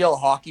 Any real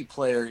hockey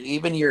player,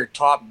 even your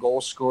top goal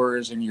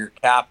scorers and your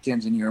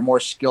captains and your more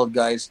skilled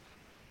guys,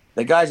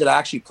 the guys that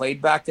actually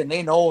played back then,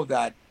 they know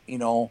that,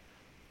 the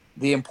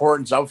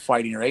importance of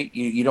fighting, right?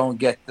 You don't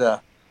get the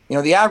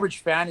average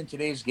fan in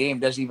today's game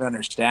doesn't even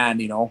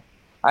understand,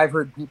 I've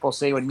heard people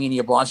say when me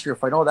and Yablonski were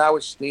fighting, that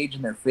was staged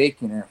and they're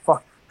faking it.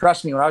 Fuck,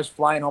 trust me, when I was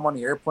flying home on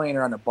the airplane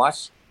or on the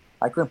bus,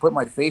 I couldn't put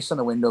my face on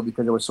the window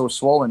because it was so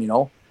swollen,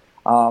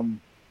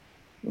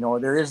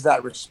 there is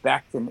that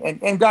respect,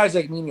 and guys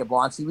like me and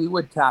Yablonski, we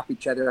would tap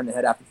each other on the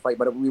head after the fight,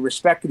 but we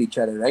respected each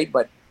other, right?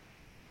 But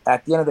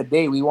at the end of the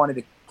day, we wanted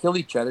to kill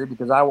each other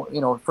because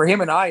for him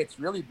and I, it's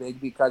really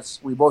big because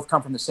we both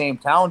come from the same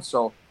town.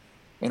 So,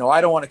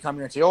 I don't want to come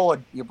here and say, oh,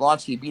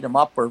 Yablonski beat him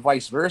up or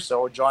vice versa,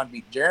 or John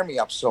beat Jeremy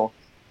up. So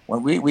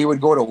when we would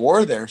go to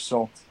war there.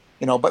 So,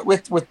 but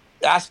with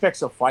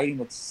aspects of fighting,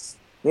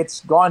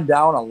 it's gone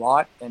down a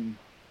lot. And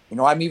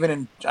I'm even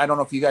in, I don't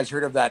know if you guys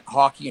heard of that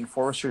Hockey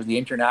Enforcers, the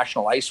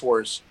International Ice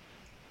Wars,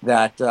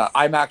 that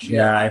I'm actually.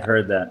 Yeah, I've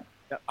heard that.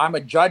 I'm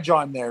a judge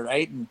on there,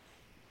 right?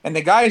 And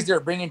the guys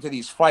they're bringing to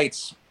these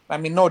fights, I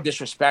mean, no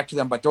disrespect to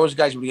them, but those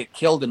guys would get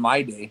killed in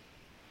my day,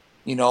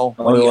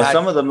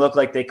 some of them look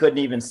like they couldn't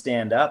even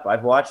stand up.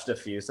 I've watched a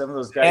few. Some of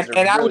those guys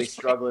are really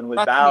struggling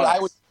with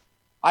balance.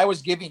 I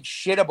was giving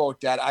shit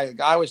about that.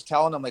 I was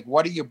telling them, like,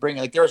 what are you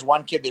bringing? Like, there was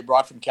one kid they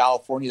brought from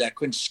California that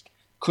couldn't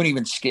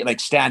even skate,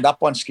 like stand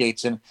up on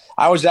skates. And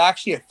I was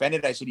actually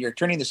offended. I said, you're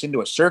turning this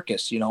into a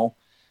circus,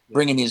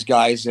 bringing these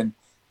guys. And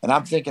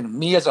I'm thinking,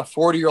 me as a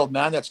 40-year-old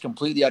man that's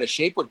completely out of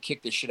shape would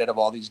kick the shit out of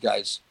all these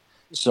guys.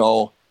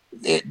 So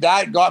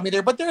that got me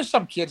there. But there's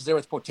some kids there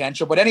with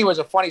potential. But anyways,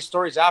 a funny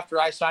story is after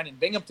I signed in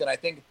Binghamton, I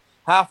think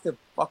half the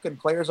fucking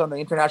players on the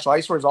International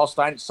Ice Wars all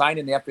signed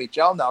in the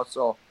FHL now.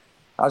 So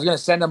I was going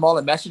to send them all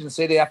a message and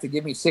say they have to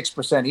give me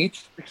 6%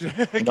 each.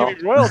 Give me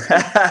royalty.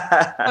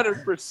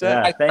 100%.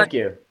 Yeah, thank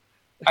you.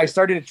 I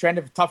started a trend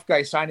of tough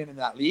guys signing in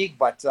that league,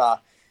 but so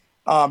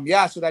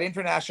that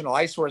International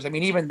Ice Wars, I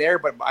mean, even there,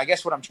 but I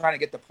guess what I'm trying to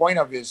get the point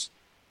of is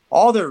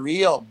all the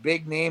real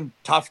big name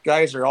tough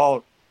guys are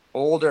all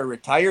old or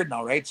retired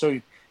now, right?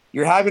 So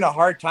you're having a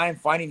hard time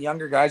finding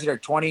younger guys that are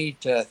 20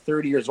 to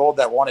 30 years old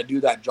that want to do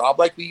that job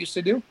like we used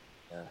to do.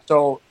 Yeah.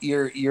 So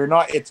you're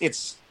not,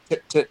 it's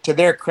to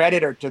their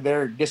credit or to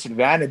their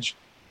disadvantage.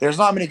 There's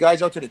not many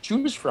guys out there to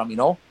choose from,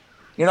 You're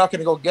not going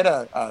to go get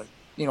a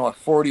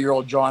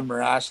 40-year-old John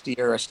Mirasty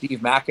or a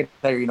Steve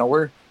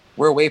McIntyre.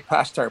 We're way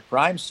past our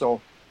prime. So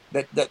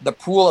the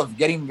pool of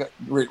getting,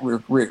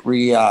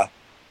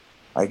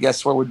 I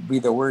guess what would be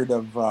the word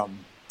of,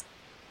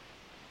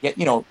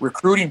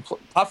 recruiting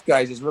tough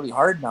guys is really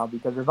hard now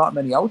because there's not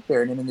many out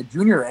there. And then in the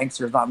junior ranks,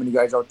 there's not many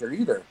guys out there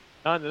either.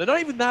 They're not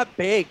even that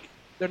big.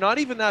 They're not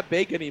even that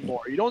big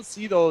anymore. You don't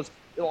see those.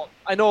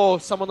 I know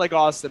someone like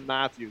Austin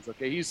Matthews.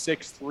 Okay, he's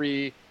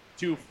 6'3",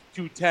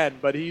 210,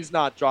 but he's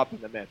not dropping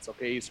the mitts.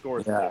 Okay, he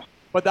scores. Yeah.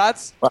 But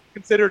that's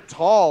considered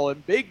tall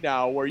and big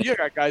now, where you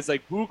got guys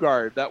like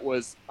Bugard that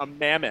was a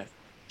mammoth.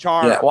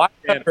 Char. Yeah, well, I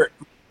remember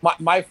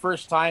my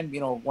first time,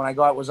 when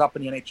I was up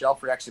in the NHL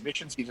for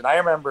exhibition season, I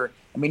remember,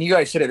 you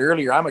guys said it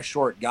earlier, I'm a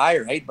short guy,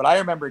 right? But I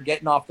remember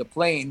getting off the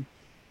plane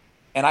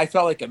and I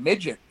felt like a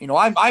midget.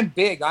 I'm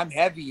big, I'm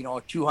heavy,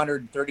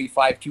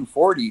 235,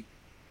 240.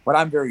 But but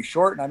I'm very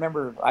short. And I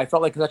remember I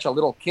felt like such a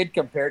little kid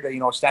compared to,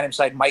 you know, standing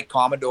beside Mike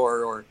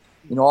Commodore or,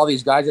 you know, all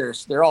these guys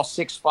they're all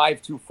 6'5",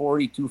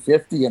 240,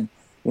 250. And,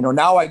 you know,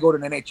 now I go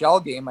to an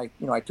NHL game.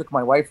 I took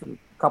my wife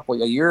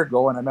a year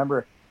ago, and I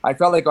remember I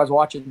felt like I was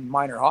watching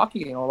minor hockey.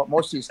 You know,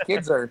 most of these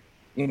kids are,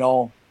 you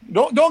know,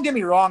 don't get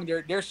me wrong,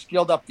 they're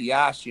skilled up the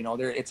ass. You know,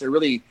 it's a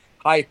really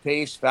high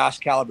paced,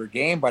 fast caliber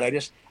game. But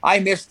I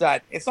miss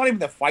that. It's not even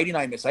the fighting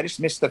I miss. I just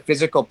miss the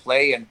physical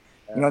play. And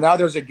you know, now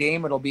there's a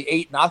game, it'll be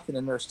 8-0,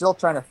 and they're still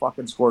trying to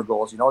fucking score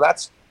goals. You know,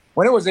 that's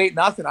when it was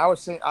 8-0.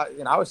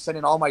 I was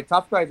sending all my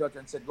tough guys out there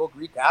and said, go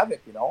wreak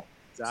havoc. You know,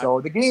 exactly.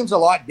 So the game's a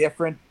lot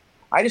different.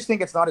 I just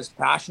think it's not as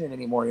passionate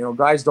anymore. You know,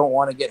 guys don't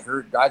want to get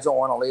hurt. Guys don't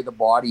want to lay the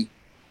body.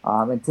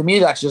 And to me,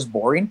 that's just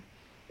boring.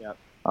 Yep.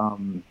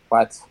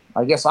 But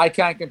I guess I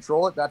can't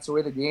control it. That's the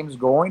way the game's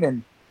going.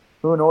 And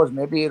who knows?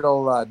 Maybe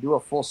it'll do a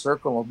full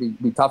circle. It'll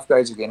be tough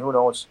guys again. Who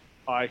knows?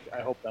 I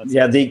hope that's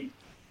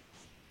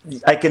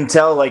I can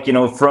tell, like, you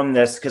know, from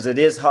this, because it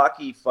is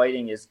hockey,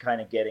 fighting is kind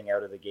of getting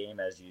out of the game,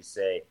 as you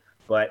say.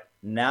 But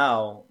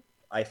now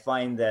I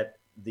find that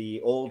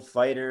the old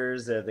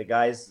fighters, the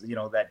guys, you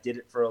know, that did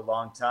it for a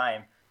long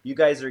time, you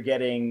guys are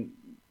getting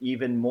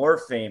even more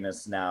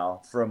famous now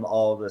from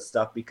all this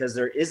stuff because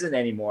there isn't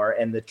anymore.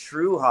 And the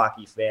true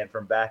hockey fan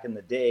from back in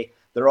the day,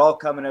 they're all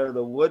coming out of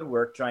the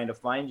woodwork trying to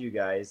find you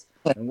guys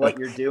and what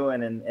you're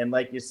doing. And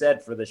like you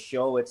said, for the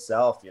show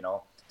itself, you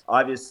know,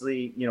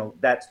 obviously, you know,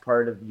 that's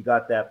you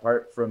got that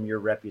part from your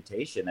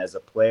reputation as a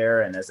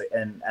player and as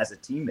a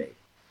teammate.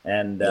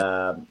 And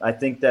I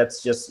think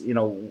that's just, you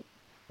know,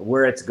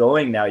 where it's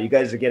going now. You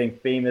guys are getting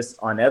famous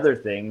on other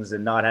things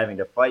and not having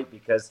to fight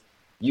because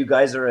you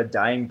guys are a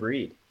dying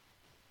breed.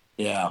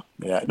 Yeah.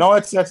 No,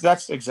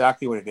 that's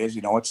exactly what it is.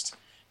 You know,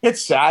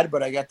 it's sad,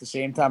 but at the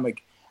same time,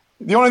 like,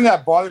 the only thing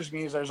that bothers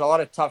me is there's a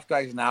lot of tough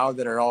guys now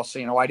that are all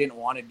saying, "Oh, I didn't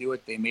want to do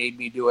it. They made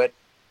me do it."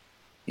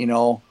 You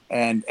know,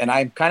 and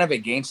I'm kind of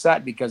against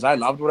that because I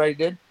loved what I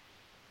did.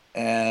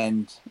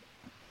 And,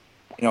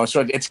 you know,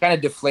 so it's kind of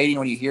deflating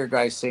when you hear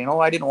guys saying, "Oh,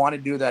 I didn't want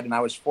to do that, and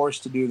I was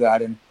forced to do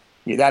that." And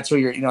that's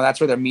where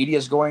that's where the media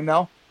is going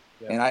now.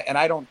 Yeah. And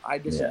I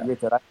disagree with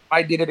that. If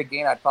I did it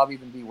again, I'd probably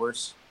even be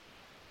worse.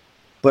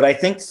 But I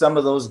think some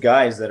of those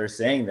guys that are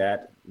saying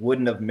that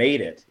wouldn't have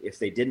made it if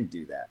they didn't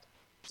do that.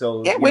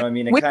 So, you know what I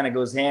mean? It kind of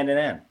goes hand in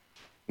hand.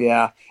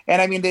 Yeah.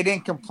 And I mean, they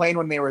didn't complain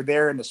when they were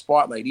there in the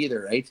spotlight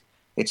either, right?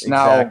 It's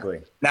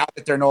exactly. now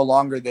that they're no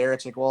longer there,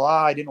 it's like, well,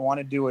 I didn't want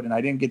to do it. And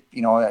I didn't get,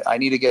 you know, I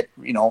need to get,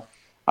 you know,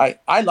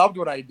 I loved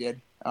what I did.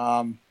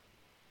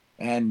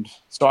 And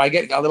so I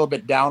get a little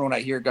bit down when I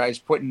hear guys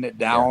putting it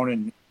down,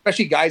 and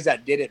especially guys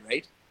that did it,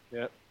 right?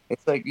 Yeah.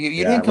 It's like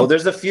you didn't. Well,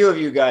 there's a few of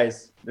you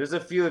guys.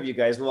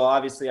 Well,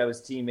 obviously, I was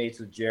teammates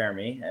with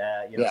Jeremy.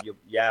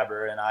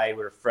 Yabber and I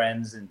were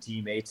friends and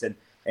teammates, and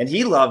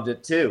he loved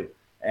it too.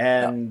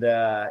 And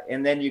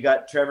then you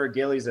got Trevor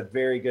Gillies, a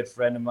very good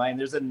friend of mine.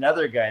 There's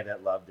another guy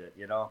that loved it,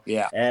 you know.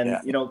 You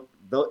know,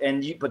 but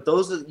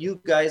you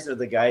guys are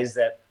the guys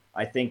that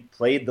I think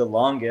played the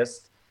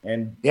longest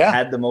and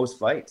had the most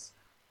fights.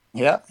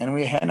 Yeah,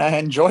 and I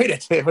enjoyed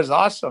it. It was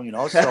awesome, you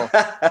know. So,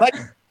 like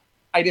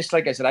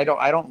I said, I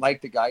don't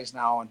like the guys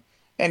now,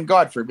 and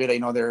God forbid, you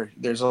know,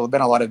 there's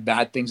been a lot of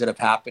bad things that have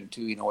happened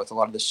too, you know, with a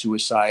lot of the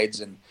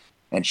suicides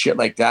and shit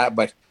like that.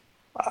 But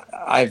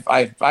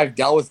I've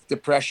dealt with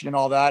depression and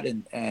all that,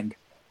 and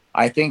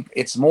I think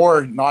it's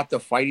more not the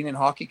fighting in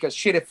hockey, because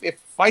shit, if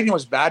fighting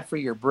was bad for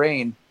your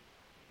brain,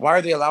 why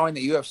are they allowing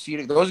the UFC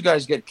to? Those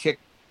guys get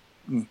kicked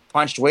and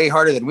punched way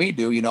harder than we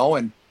do, you know,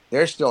 and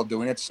they're still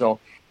doing it.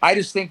 So I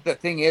just think the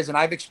thing is, and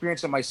I've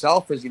experienced it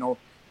myself, is, you know,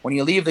 when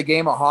you leave the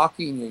game of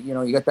hockey and you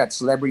know you get that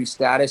celebrity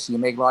status, you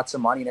make lots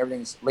of money and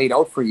everything's laid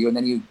out for you, and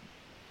then you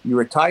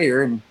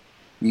retire and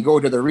you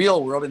go to the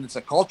real world, and it's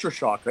a culture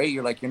shock, right?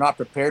 You're not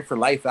prepared for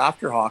life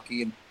after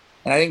hockey, and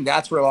I think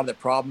that's where a lot of the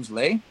problems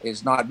lay,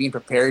 is not being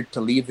prepared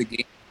to leave the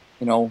game,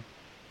 you know,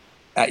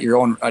 at your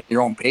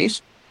own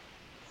pace.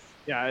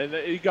 Yeah, and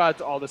you got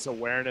all this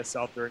awareness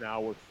out there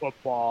now with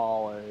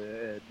football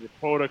and the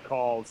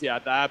protocols,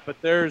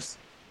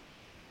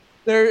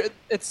 but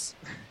it's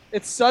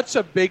such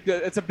a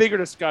bigger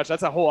discussion.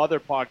 That's a whole other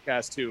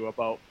podcast too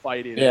about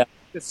fighting. Yeah.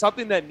 It's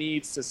something that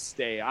needs to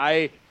stay.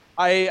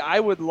 I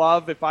would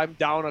love, if I'm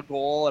down a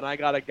goal and I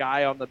got a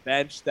guy on the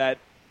bench that,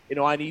 you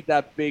know, I need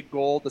that big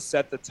goal to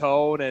set the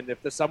tone, and if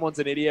someone's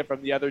an idiot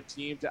from the other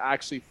team, to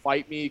actually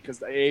fight me because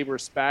they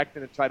respect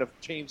and to try to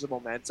change the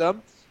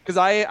momentum. Because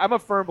I'm a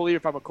firm believer,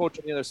 if I'm a coach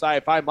on the other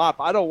side, if I'm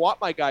up, I don't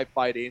want my guy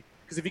fighting,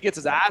 because if he gets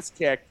his ass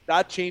kicked,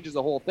 that changes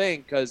the whole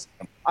thing. Because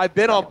I've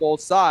been on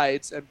both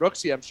sides, and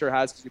Brooksy, I'm sure,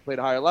 has, because he played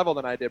a higher level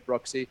than I did,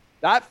 Brooksy.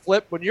 That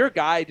flip, when your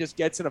guy just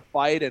gets in a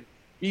fight and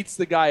beats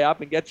the guy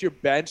up and gets your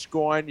bench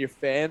going, your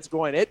fans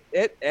going,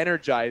 it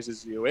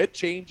energizes you. It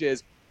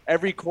changes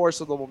every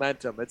course of the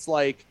momentum. It's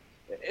like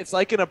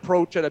an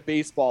approach at a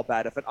baseball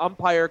bat. If an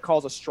umpire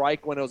calls a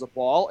strike when it was a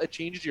ball, it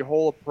changes your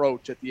whole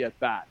approach at the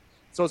at-bat.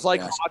 So it's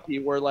like hockey,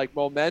 where like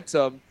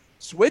momentum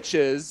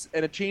switches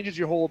and it changes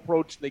your whole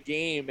approach in the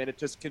game, and it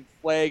just can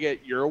flag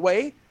it your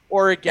way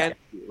or against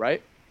you,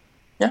 right?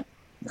 Yeah,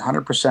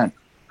 100%.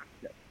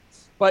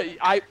 But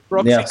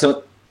Brooks, Yeah.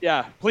 So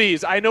yeah,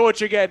 please. I know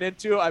what you're getting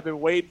into. I've been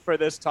waiting for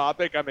this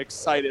topic. I'm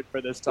excited for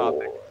this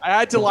topic. I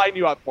had to line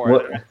you up for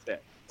it. That's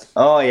it.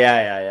 Oh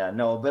yeah.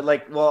 No,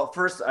 but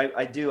first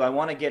I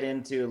want to get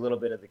into a little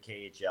bit of the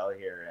KHL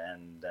here,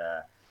 and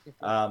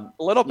a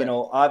little bit.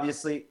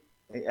 Obviously,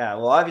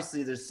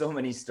 obviously there's so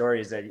many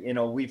stories that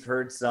we've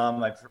heard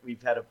some.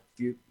 We've had a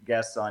few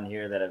guests on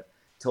here that have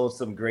told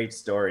some great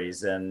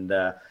stories, and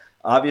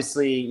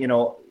obviously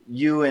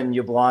you and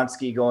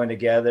Yablonski going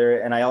together,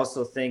 and I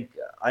also think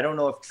I don't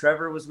know if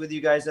Trevor was with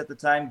you guys at the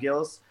time,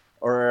 Gills,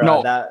 or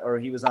No. or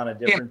he was on a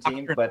different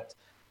team, but.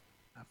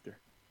 After.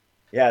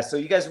 Yeah, so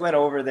you guys went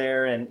over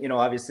there, and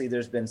obviously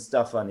there's been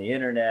stuff on the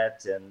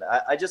internet, and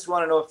I just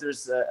want to know if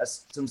there's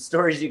some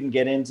stories you can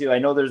get into. I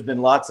know there's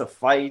been lots of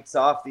fights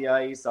off the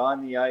ice,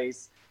 on the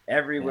ice,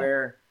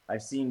 everywhere. Yeah.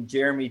 I've seen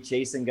Jeremy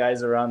chasing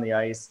guys around the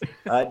ice.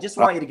 Just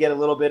want you to get a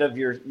little bit of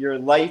your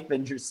life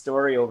and your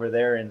story over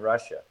there in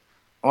Russia.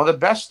 Well, the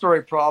best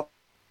story probably,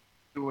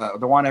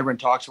 the one everyone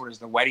talks about, is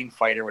the wedding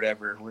fight or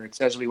whatever, where it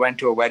says we went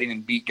to a wedding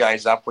and beat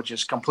guys up, which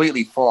is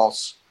completely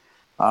false.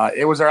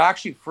 It was our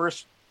actually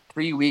first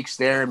 3 weeks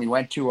there, and we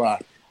went to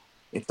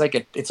it's like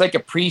a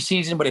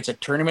preseason, but it's a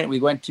tournament we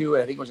went to.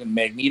 I think it was in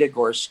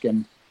Magnitogorsk,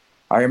 and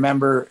I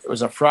remember it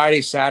was a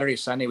Friday, Saturday,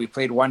 Sunday. We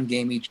played one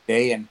game each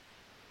day, and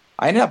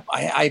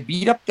I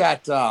beat up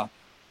that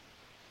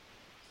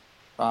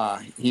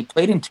he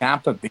played in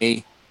Tampa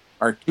Bay,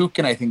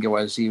 Artukin, I think it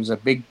was. He was a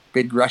big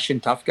Russian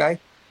tough guy.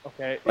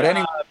 Okay, but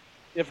anyway,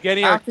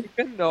 Evgeny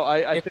Artukin. No,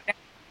 I think,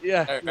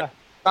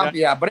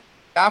 yeah. But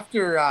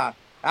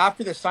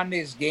after the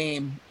Sunday's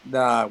game,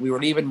 we were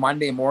leaving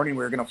Monday morning.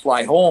 We were going to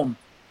fly home.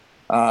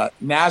 Andre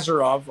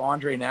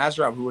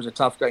Nazarov, who was a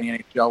tough guy in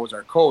the NHL, was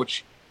our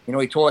coach.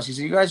 He told us, he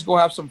said, "You guys go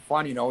have some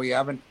fun. You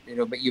haven't,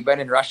 but you've been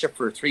in Russia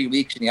for 3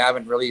 weeks and you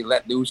haven't really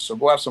let loose. So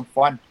go have some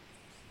fun."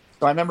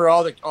 So I remember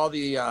all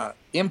the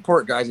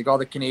import guys, like all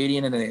the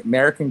Canadian and the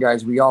American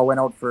guys, we all went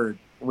for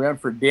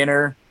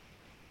dinner.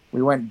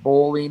 We went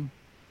bowling.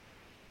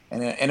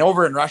 And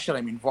over in Russia,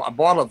 I mean, a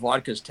bottle of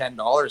vodka is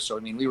 $10. So,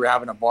 I mean, we were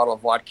having a bottle of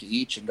vodka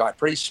each and got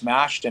pretty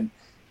smashed. And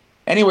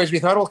anyways, we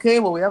thought, okay,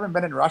 well, we haven't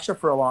been in Russia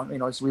for a long,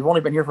 so we've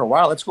only been here for a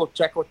while. Let's go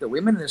check out the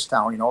women in this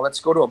town, let's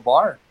go to a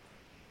bar.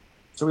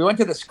 So we went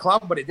to this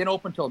club, but it didn't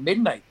open until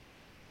midnight.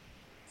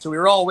 So we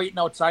were all waiting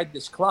outside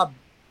this club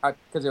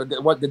because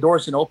the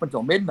doors didn't open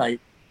until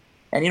midnight.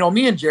 And,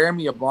 me and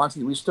Jeremy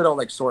Yablonski, we stood out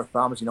like sore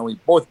thumbs. We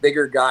both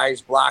bigger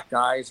guys, black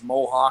guys,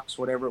 Mohawks,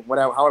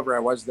 however I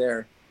was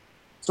there.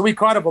 So we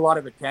caught up a lot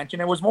of attention.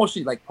 It was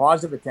mostly like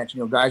positive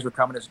attention. Guys were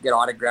coming to get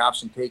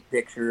autographs and take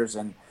pictures.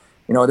 And,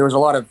 there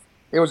was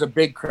it was a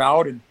big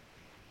crowd. And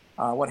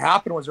what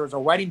happened was there was a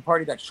wedding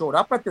party that showed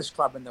up at this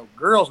club, and the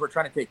girls were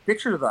trying to take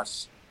pictures of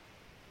us.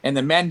 And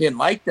the men didn't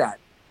like that.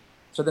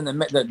 So then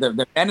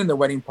the men in the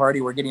wedding party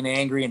were getting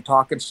angry and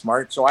talking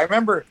smart. So I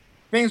remember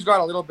things got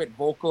a little bit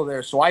vocal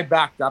there. So I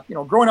backed up.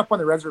 Growing up on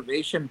the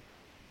reservation,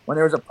 when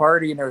there was a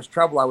party and there was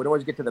trouble, I would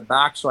always get to the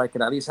back so I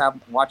could at least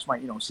watch my,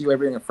 see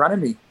everything in front of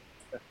me.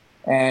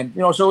 And,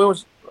 so it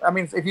was, I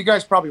mean, if you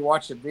guys probably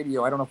watched the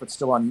video, I don't know if it's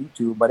still on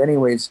YouTube, but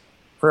anyways,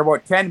 for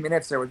about 10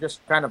 minutes, they were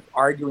just kind of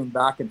arguing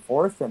back and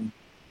forth. And,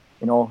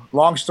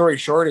 long story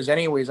short is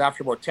anyways,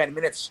 after about 10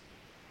 minutes,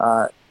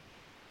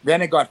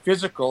 then it got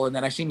physical. And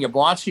then I seen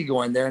Yablonski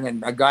go in there, and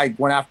then a guy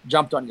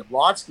jumped on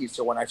Yablonski.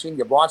 So when I seen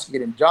Yablonski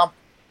get in jump,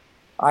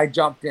 I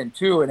jumped in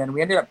too. And then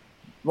we ended up,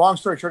 long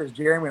story short is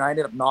Jeremy and I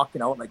ended up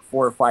knocking out like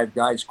 4 or 5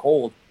 guys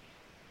cold.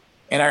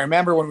 And I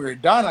remember when we were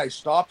done, I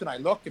stopped and I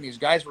looked, and these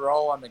guys were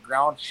all on the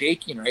ground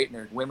shaking, right? And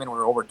their women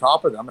were over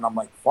top of them. And I'm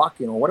like, fuck,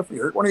 what if we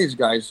hurt one of these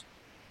guys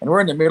and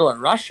we're in the middle of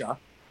Russia?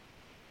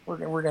 We're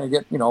going to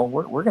get,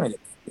 we're going to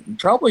get in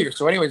trouble here.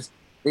 So anyways,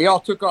 they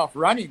all took off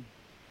running.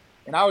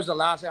 And I was the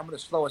last, I'm the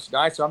slowest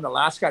guy. So I'm the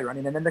last guy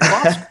running. And then the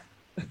cops.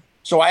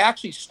 So I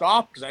actually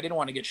stopped because I didn't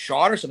want to get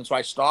shot or something. So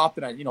I stopped,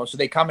 and so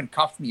they come and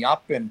cuffed me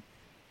up. And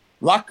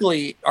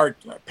luckily our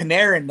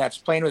Panarin that's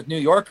playing with New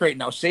York right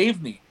now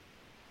saved me.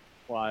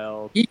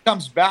 Wild. He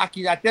comes back.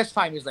 At this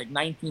time, he's like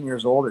 19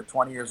 years old or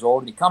 20 years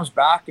old. And he comes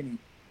back, and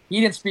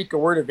he didn't speak a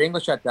word of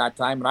English at that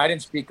time. And I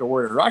didn't speak a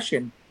word of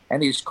Russian.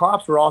 And these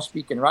cops were all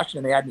speaking Russian,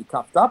 and they had me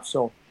cuffed up.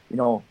 So,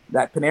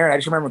 that Panarin, I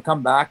just remember him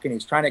come back, and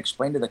he's trying to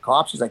explain to the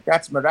cops. He's like,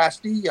 "That's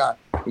Mirasty."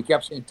 He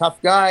kept saying,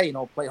 "Tough guy,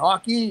 play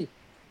hockey."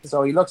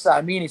 So he looks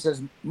at me and he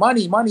says,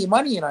 "Money, money,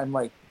 money." And I'm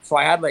like, so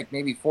I had like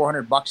maybe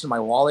 $400 in my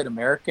wallet,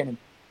 American. And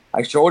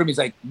I showed him. He's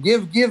like,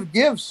 give, give,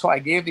 give. So I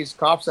gave these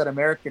cops that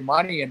American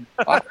money, and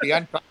they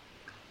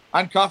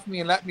uncuffed me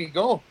and let me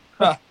go.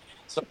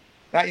 So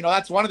that,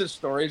 that's one of the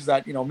stories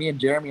that, me and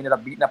Jeremy ended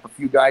up beating up a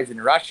few guys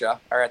in Russia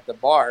or at the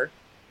bar.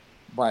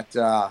 But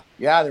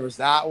there was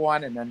that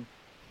one. And then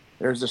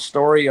there's a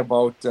story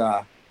about,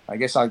 I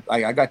guess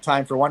I got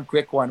time for one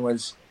quick one,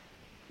 was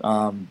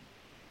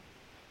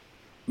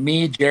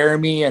me,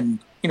 Jeremy, and,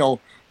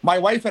 my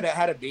wife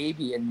had a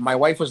baby, and my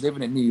wife was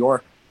living in New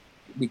York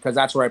because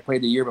that's where I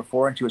played the year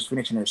before, and she was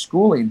finishing her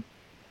schooling.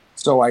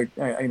 So I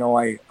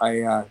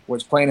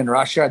was playing in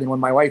Russia. And then when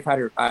my wife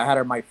had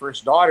my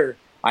first daughter,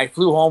 I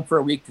flew home for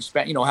a week to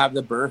spend, have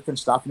the birth and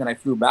stuff. And then I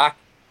flew back.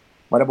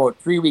 But about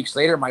 3 weeks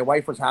later, my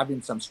wife was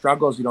having some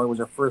struggles. It was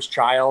her first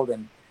child.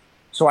 And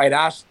so I'd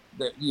asked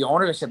the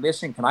owner, I said,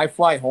 listen, can I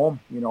fly home?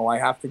 I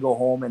have to go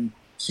home and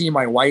see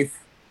my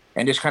wife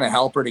and just kind of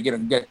help her to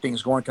get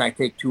things going. Can I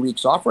take 2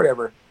 weeks off or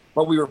whatever?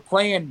 But we were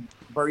playing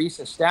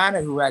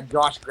Mirasty, who had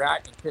Josh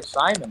Gratton and Chris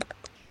Simon.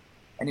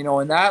 And,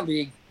 in that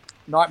league,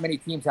 not many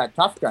teams had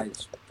tough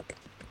guys.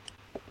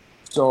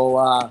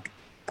 So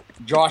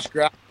Josh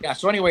Gratton, yeah.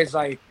 So anyways,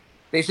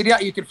 they said, yeah,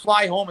 you could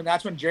fly home. And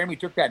that's when Jeremy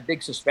took that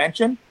big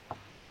suspension.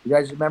 You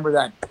guys remember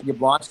that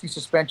Yablonski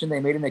suspension they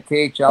made in the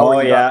KHL?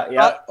 Oh,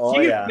 yeah.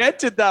 He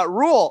invented that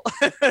rule.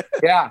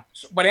 Yeah.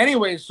 But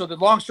anyways, so the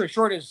long story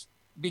short is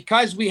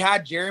because we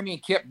had Jeremy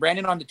and Kip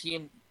Brendan on the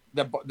team,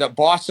 the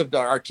boss of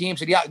our team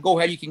said, yeah, go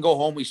ahead. You can go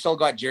home. We still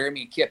got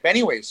Jeremy and Kip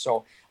anyways.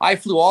 So I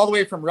flew all the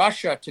way from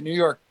Russia to New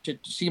York to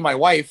see my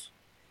wife.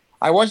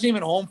 I wasn't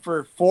even home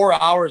for 4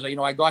 hours.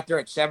 I got there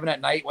at 7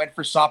 at night, went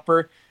for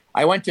supper.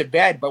 I went to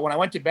bed, but when I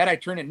went to bed, I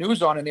turned the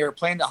news on and they were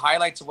playing the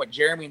highlights of what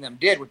Jeremy and them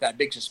did with that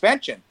big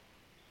suspension.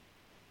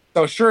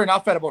 So sure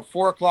enough, at about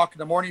 4 o'clock in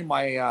the morning,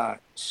 my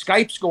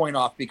Skype's going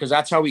off because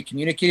that's how we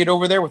communicated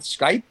over there with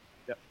Skype.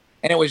 Yep.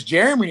 And it was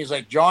Jeremy. He's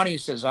like, Johnny, he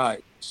says,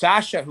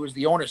 Sasha, who's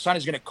the owner's son,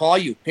 is going to call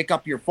you. Pick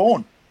up your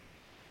phone.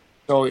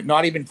 So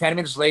not even 10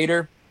 minutes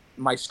later,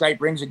 my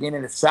Skype rings again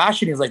and it's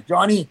Sasha. And he's like,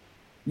 Johnny,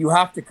 you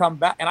have to come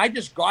back. And I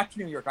just got to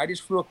New York. I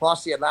just flew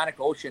across the Atlantic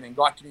Ocean and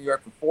got to New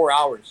York for 4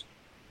 hours.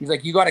 He's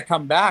like, you got to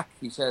come back.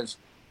 He says,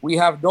 we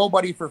have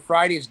nobody for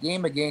Friday's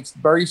game against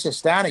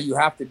Mirasty. You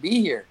have to be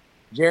here.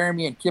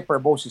 Jeremy and Kip are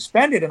both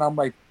suspended. And I'm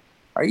like,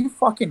 are you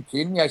fucking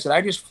kidding me? I said,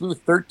 I just flew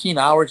 13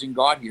 hours and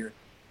got here.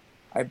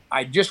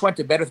 I just went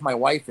to bed with my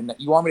wife. And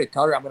you want me to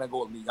tell her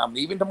I'm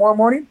leaving tomorrow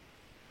morning?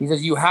 He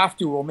says, you have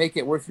to. We'll make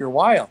it worth your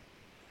while.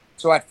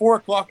 So at 4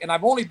 o'clock, and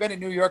I've only been in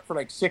New York for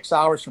like 6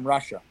 hours from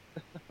Russia.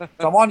 So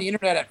I'm on the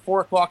internet at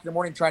 4 o'clock in the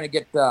morning trying to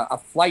get a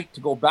flight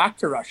to go back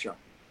to Russia.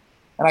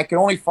 And I could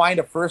only find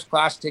a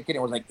first-class ticket.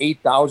 It was like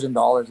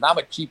 $8,000. And I'm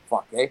a cheap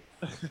fuck, eh?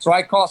 So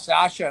I call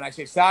Sasha, and I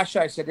say,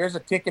 Sasha, there's a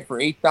ticket for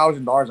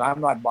 $8,000.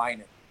 I'm not buying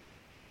it.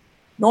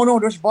 No,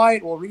 just buy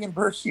it. We'll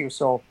reimburse you.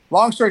 So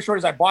long story short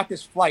is I bought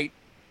this flight.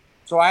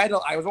 So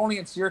I was only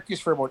in Syracuse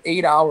for about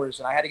 8 hours,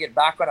 and I had to get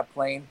back on a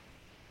plane.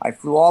 I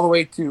flew all the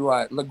way to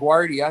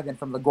LaGuardia. Then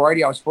from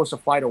LaGuardia, I was supposed to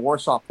fly to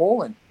Warsaw,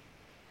 Poland.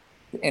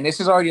 And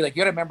this is already like, you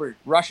got to remember,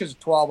 Russia's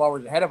 12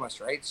 hours ahead of us,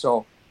 right?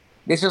 So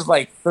this is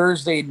like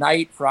Thursday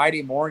night,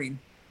 Friday morning.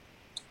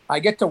 I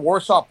get to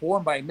Warsaw,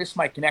 Poland, but I missed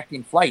my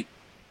connecting flight.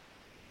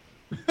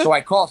 So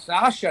I call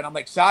Sasha, and I'm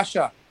like,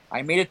 Sasha,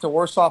 I made it to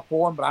Warsaw,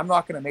 Poland, but I'm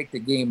not going to make the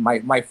game.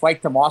 My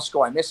flight to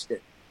Moscow, I missed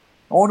it.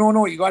 Oh,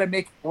 no, you got to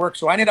make it work.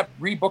 So I ended up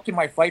rebooking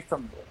my flight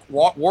from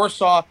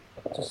Warsaw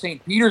to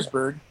St.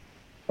 Petersburg,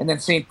 and then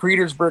St.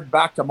 Petersburg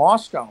back to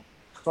Moscow.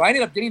 So I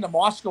ended up getting to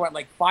Moscow at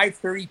like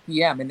 5:30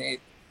 p.m. And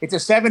it's a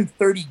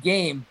 7:30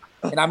 game,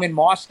 and I'm in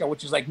Moscow,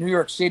 which is like New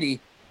York City.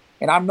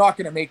 And I'm not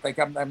going to make,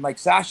 I'm like,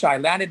 Sasha, I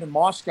landed in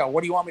Moscow.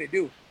 What do you want me to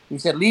do? He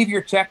said, leave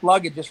your checked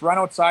luggage. Just run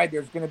outside.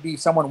 There's going to be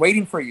someone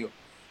waiting for you.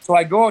 So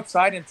I go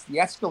outside, and it's the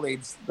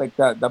Escalades, like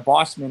the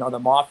bossmen or the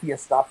mafia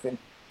stuff. And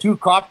 2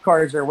 cop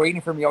cars are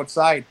waiting for me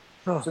outside.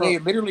 So they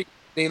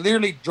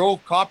literally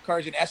drove cop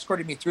cars and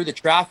escorted me through the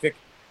traffic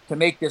to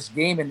make this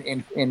game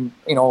in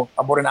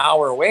about an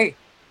hour away.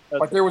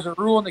 But there was a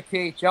rule in the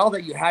KHL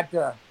that you got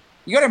to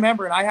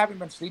remember, and I haven't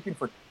been sleeping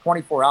for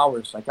 24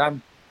 hours. Like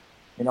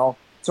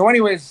So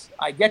anyways,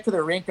 I get to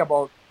the rink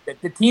about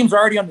the team's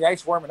already on the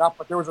ice warming up,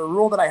 but there was a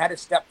rule that I had to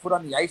step foot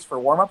on the ice for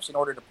warm-ups in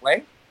order to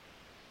play.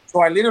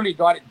 So I literally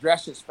got it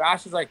dressed as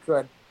fast as I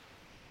could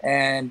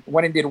and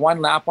went and did 1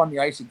 lap on the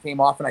ice and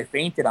came off and I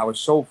fainted. I was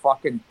so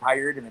fucking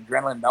tired and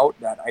adrenaline out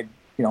that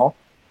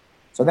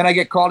So then I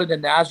get called into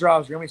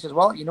Nazarov's room. He says,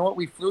 well, you know what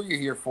we flew you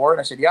here for?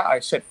 And I said, yeah. I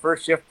said,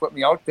 first shift put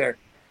me out there.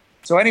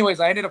 So anyways,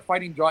 I ended up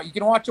fighting John. You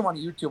can watch him on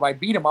YouTube. I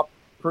beat him up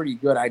pretty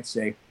good, I'd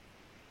say.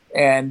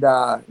 And,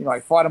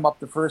 I fought him up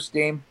the first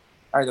game,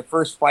 or the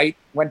first fight,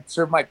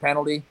 served my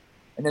penalty.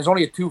 And there's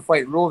only a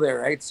 2-fight rule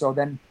there, right? So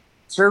then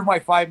served my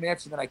 5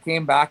 minutes, and then I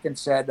came back and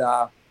said,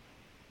 I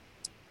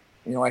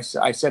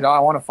said, I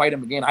want to fight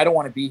him again. I don't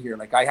want to be here.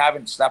 Like, I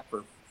haven't slept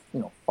for,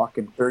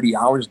 fucking 30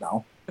 hours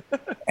now.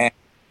 And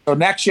so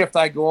next shift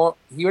I go,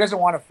 he doesn't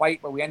want to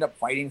fight, but we end up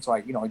fighting. So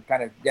I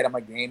kind of get him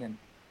again. And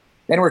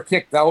then we're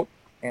kicked out.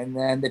 And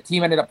then the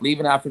team ended up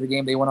leaving after the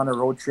game. They went on a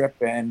road trip,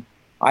 and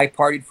I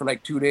partied for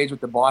like 2 days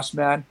with the boss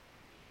man.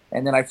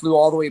 And then I flew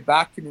all the way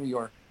back to New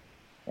York.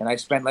 And I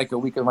spent like a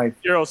week of my...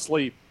 Zero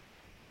sleep.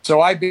 So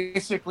I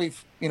basically,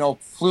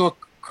 flew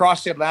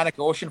across the Atlantic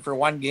Ocean for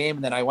 1 game,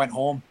 and then I went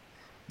home.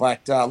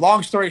 But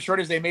long story short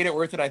is they made it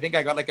worth it. I think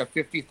I got like a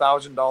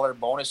 $50,000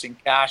 bonus in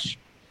cash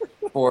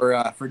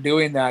for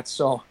doing that.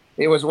 So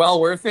it was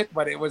well worth it,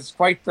 but it was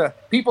quite the...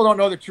 People don't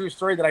know the true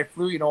story that I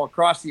flew,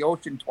 across the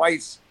ocean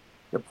twice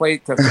to play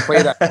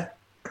that.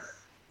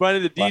 Run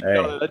into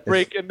detail that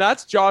break, and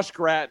that's Josh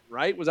Gratton,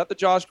 right? Was that the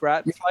Josh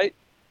Gratton fight?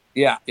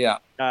 Yeah.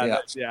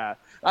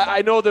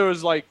 I know there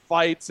was like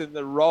fights in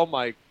the row.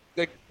 Like,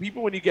 the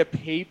people when you get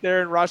paid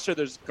there in Russia,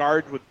 there's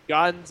guards with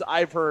guns.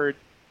 I've heard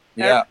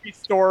every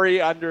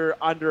story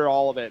under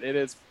all of it. It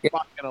is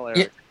fucking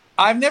hilarious.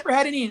 I've never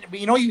had any,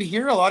 you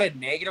hear a lot of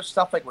negative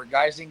stuff, like where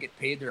guys didn't get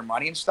paid their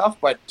money and stuff.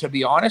 But to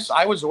be honest,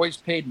 I was always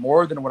paid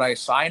more than what I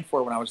signed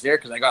for when I was there,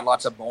 because I got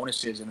lots of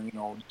bonuses and,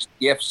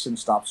 gifts and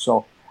stuff.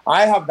 So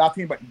I have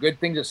nothing but good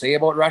things to say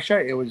about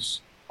Russia. It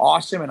was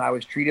awesome, and I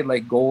was treated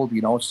like gold,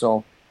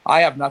 so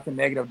I have nothing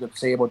negative to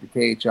say about the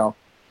KHL.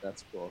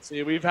 That's cool.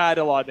 See, we've had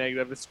a lot of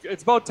negative.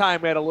 It's about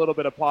time we had a little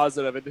bit of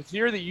positive. And to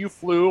hear that you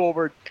flew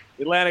over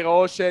the Atlantic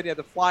Ocean, you had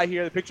to fly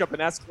here, they picked you up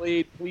an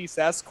Escalade, police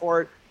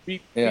escort,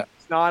 beat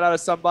snot out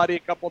of somebody a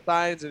couple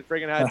times, and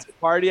friggin' had some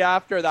party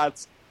after.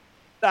 That's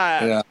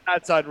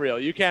unreal.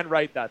 You can't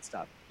write that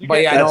stuff.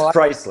 That's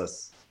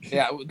priceless.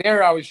 Yeah,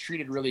 there I was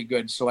treated really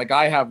good. So,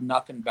 I have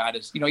nothing bad.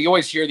 You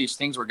always hear these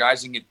things where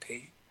guys didn't get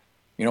paid,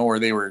 where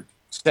they were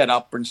set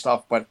up and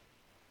stuff, but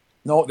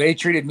no, they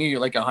treated me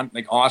like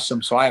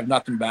awesome. So I have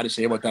nothing bad to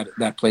say about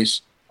that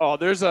place. Oh,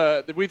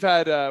 we've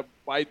had,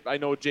 I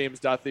know James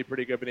Duthie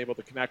pretty good, been able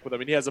to connect with him,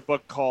 and he has a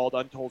book called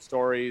Untold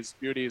Stories,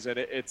 Beauties,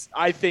 and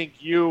I think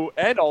you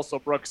and also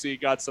Brooksy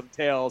got some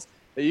tales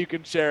that you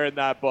can share in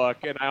that book,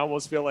 and I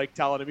almost feel like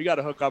telling him, you got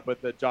to hook up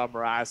with the John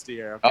Mirasty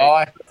here. Okay?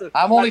 Oh,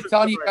 I'm only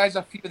telling you guys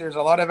a few. There's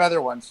a lot of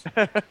other ones.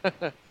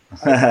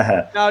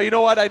 Now, you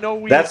know what? I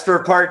know That's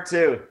for part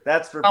two.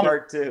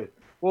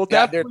 Well,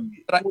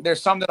 definitely.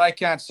 There's some that I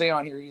can't say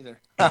on here either.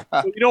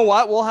 Well, you know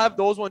what? We'll have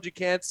those ones you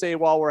can't say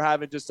while we're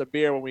having just a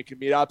beer when we can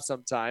meet up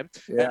sometime.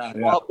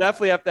 We'll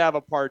definitely have to have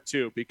a part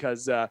two,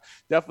 because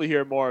definitely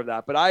hear more of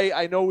that. But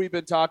I know we've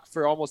been talking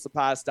for almost the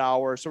past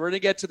hour, so we're going to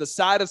get to the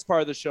saddest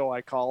part of the show,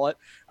 I call it,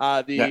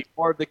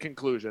 more of the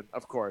conclusion,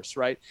 of course,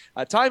 right?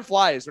 Time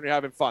flies when you're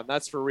having fun.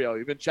 That's for real.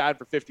 You've been chatting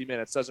for 50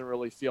 minutes. Doesn't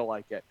really feel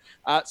like it.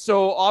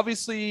 So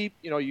obviously,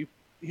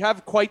 you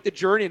have quite the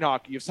journey in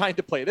hockey. You've signed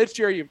to play this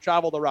year. You've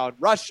traveled around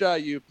Russia.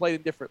 You've played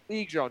in different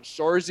leagues. You're on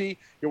Shoresy.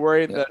 You're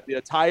wearing the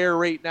attire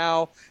right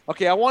now.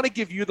 Okay, I want to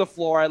give you the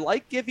floor. I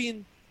like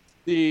giving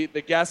the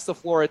guests the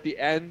floor at the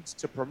end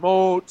to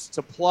promote,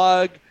 to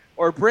plug,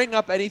 or bring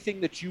up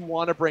anything that you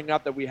want to bring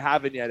up that we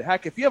haven't yet.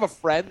 Heck, if you have a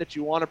friend that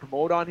you want to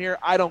promote on here,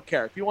 I don't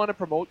care. If you want to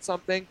promote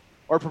something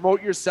or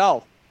promote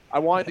yourself, I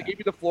wanted to give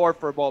you the floor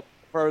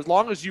for as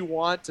long as you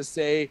want to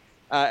say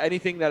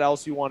anything that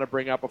else you want to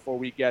bring up before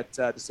we get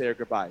to say our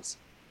goodbyes.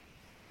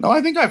 No,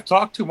 I think I've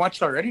talked too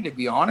much already, to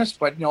be honest.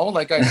 But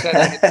like I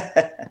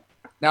said,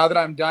 now that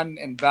I'm done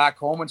and back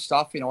home and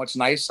stuff, it's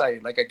nice.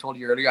 Like I told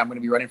you earlier, I'm going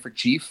to be running for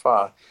chief.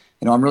 I'm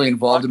really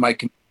involved in my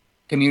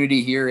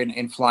community here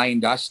in Flying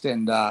Dust,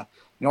 and I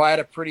had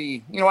a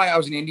pretty, I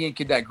was an Indian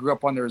kid that grew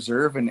up on the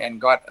reserve and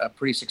got a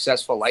pretty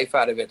successful life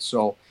out of it.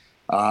 So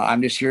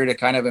I'm just here to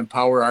kind of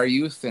empower our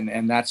youth,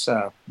 and that's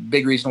a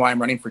big reason why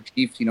I'm running for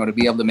chief. To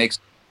be able to make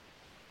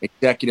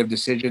executive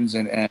decisions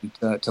and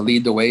to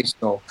lead the way.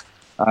 So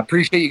I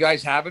appreciate you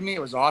guys having me.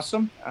 It was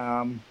awesome.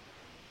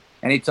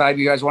 Anytime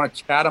you guys want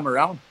to chat, I'm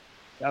around.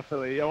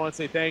 Definitely. I want to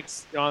say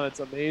thanks, John.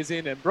 That's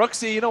amazing. And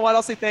Brooksy, you know what?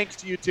 I'll say thanks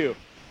to you too,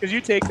 because you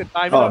take the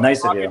time.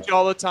 Nice of you. To you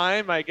all the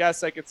time. I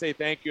guess I could say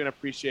thank you and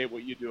appreciate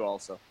what you do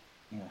also.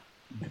 Yeah.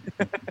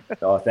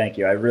 Oh, thank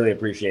you. I really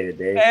appreciate it,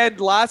 Dave. And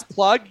last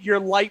plug, your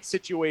light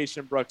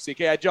situation, Brooksy.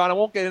 Okay, John, I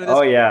won't get into this.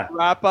 Oh, yeah.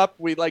 Wrap up.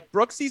 We like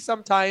Brooksy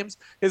sometimes.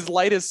 His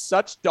light is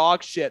such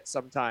dog shit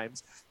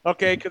sometimes.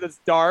 Okay, because it's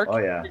dark. Oh,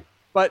 yeah.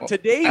 But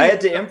today I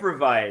had to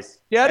improvise.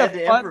 I had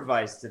to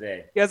improvise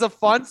today. He has a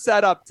fun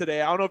setup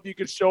today. I don't know if you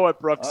can show it,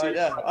 Brooksy. Oh,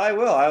 yeah. I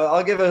will.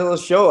 I'll give it a little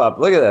show up.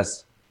 Look at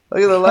this.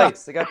 Look at the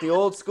lights. They got the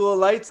old school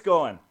lights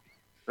going.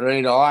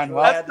 Right on.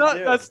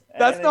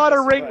 That's not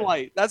a ring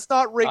light. That's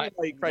not ring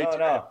light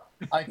criteria.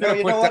 No,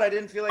 you know what? I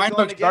didn't feel like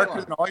going to get darker one.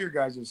 than all your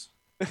guys's.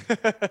 It's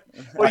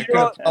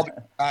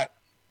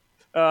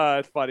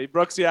funny,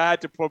 Brooksy. I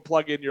had to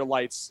plug in your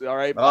lights. All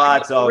right. Oh,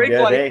 it's all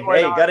good. Hey,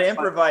 got to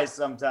improvise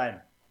sometime.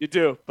 You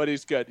do, but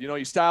he's good.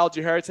 You styled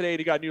your hair today.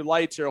 You got new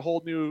lights. You're a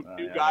whole new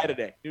guy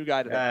today.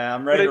 Yeah,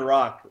 I'm ready to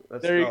rock.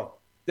 Let's go.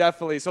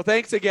 Definitely. So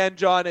thanks again,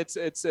 John.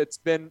 It's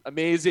been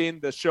amazing.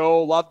 The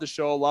show, love the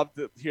show, love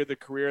to hear the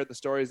career, the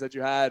stories that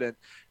you had, and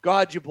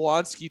God,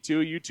 Jablonski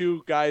too. You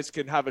two guys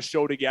can have a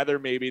show together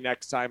maybe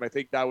next time. I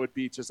think that would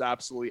be just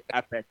absolutely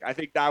epic. I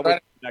think that would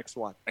be the next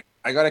one.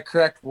 I got to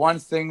correct one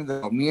thing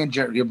though. Me and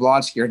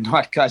Jablonski are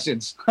not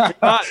cousins.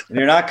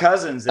 You're not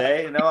cousins,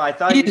 eh? No, I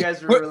thought you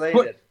guys were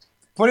related.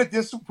 Put it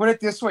this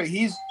way.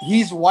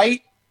 He's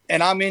white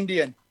and I'm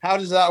Indian. How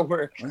does that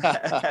work?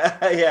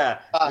 Yeah,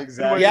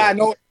 exactly. Yeah,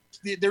 no.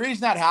 The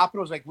reason that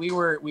happened was like we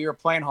were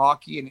playing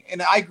hockey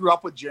and I grew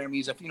up with Jeremy.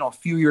 He's a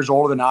few years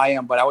older than I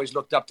am, but I always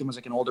looked up to him as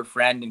like an older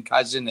friend and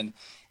cousin. And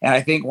I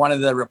think one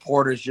of the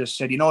reporters just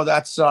said,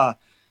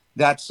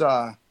 that's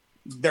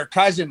they're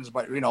cousins,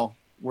 but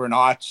we're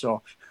not.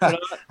 So,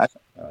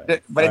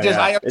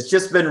 it's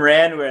just been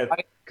ran with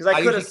because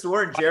I could have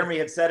sworn Jeremy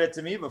had said it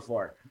to me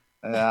before.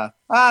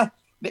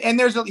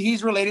 And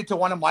he's related to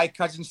one of my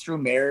cousins through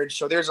marriage,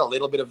 so there's a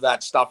little bit of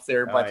that stuff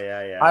there. But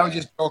I would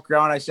just joke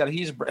around. I said,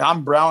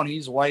 I'm brown,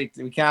 he's white.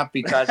 We can't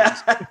be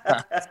cousins.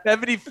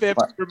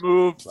 75th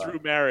removed through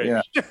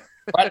marriage. Yeah.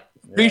 But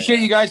appreciate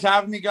you guys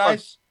having me,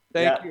 guys.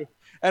 Thank you.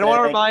 And I want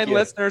to remind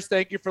listeners,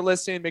 thank you for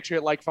listening. Make sure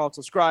you like, follow, and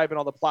subscribe on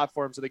all the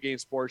platforms of the Game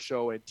Sports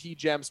Show and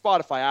TGEM,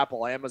 Spotify,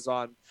 Apple,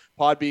 Amazon,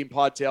 Podbean,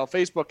 Podtail,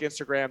 Facebook,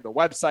 Instagram, the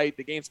website,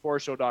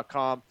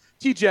 thegamesportshow.com,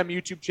 TGEM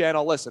YouTube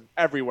channel. Listen,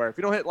 everywhere. If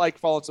you don't hit like,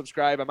 follow, and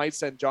subscribe, I might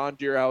send John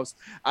to your house.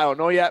 I don't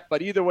know yet,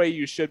 but either way,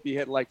 you should be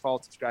hitting like, follow,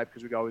 and subscribe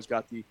because we've always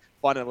got the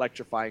fun and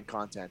electrifying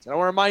content. And I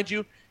want to remind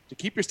you to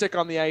keep your stick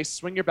on the ice,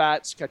 swing your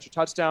bats, catch your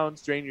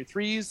touchdowns, drain your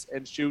threes,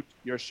 and shoot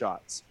your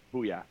shots.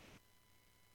 Booyah.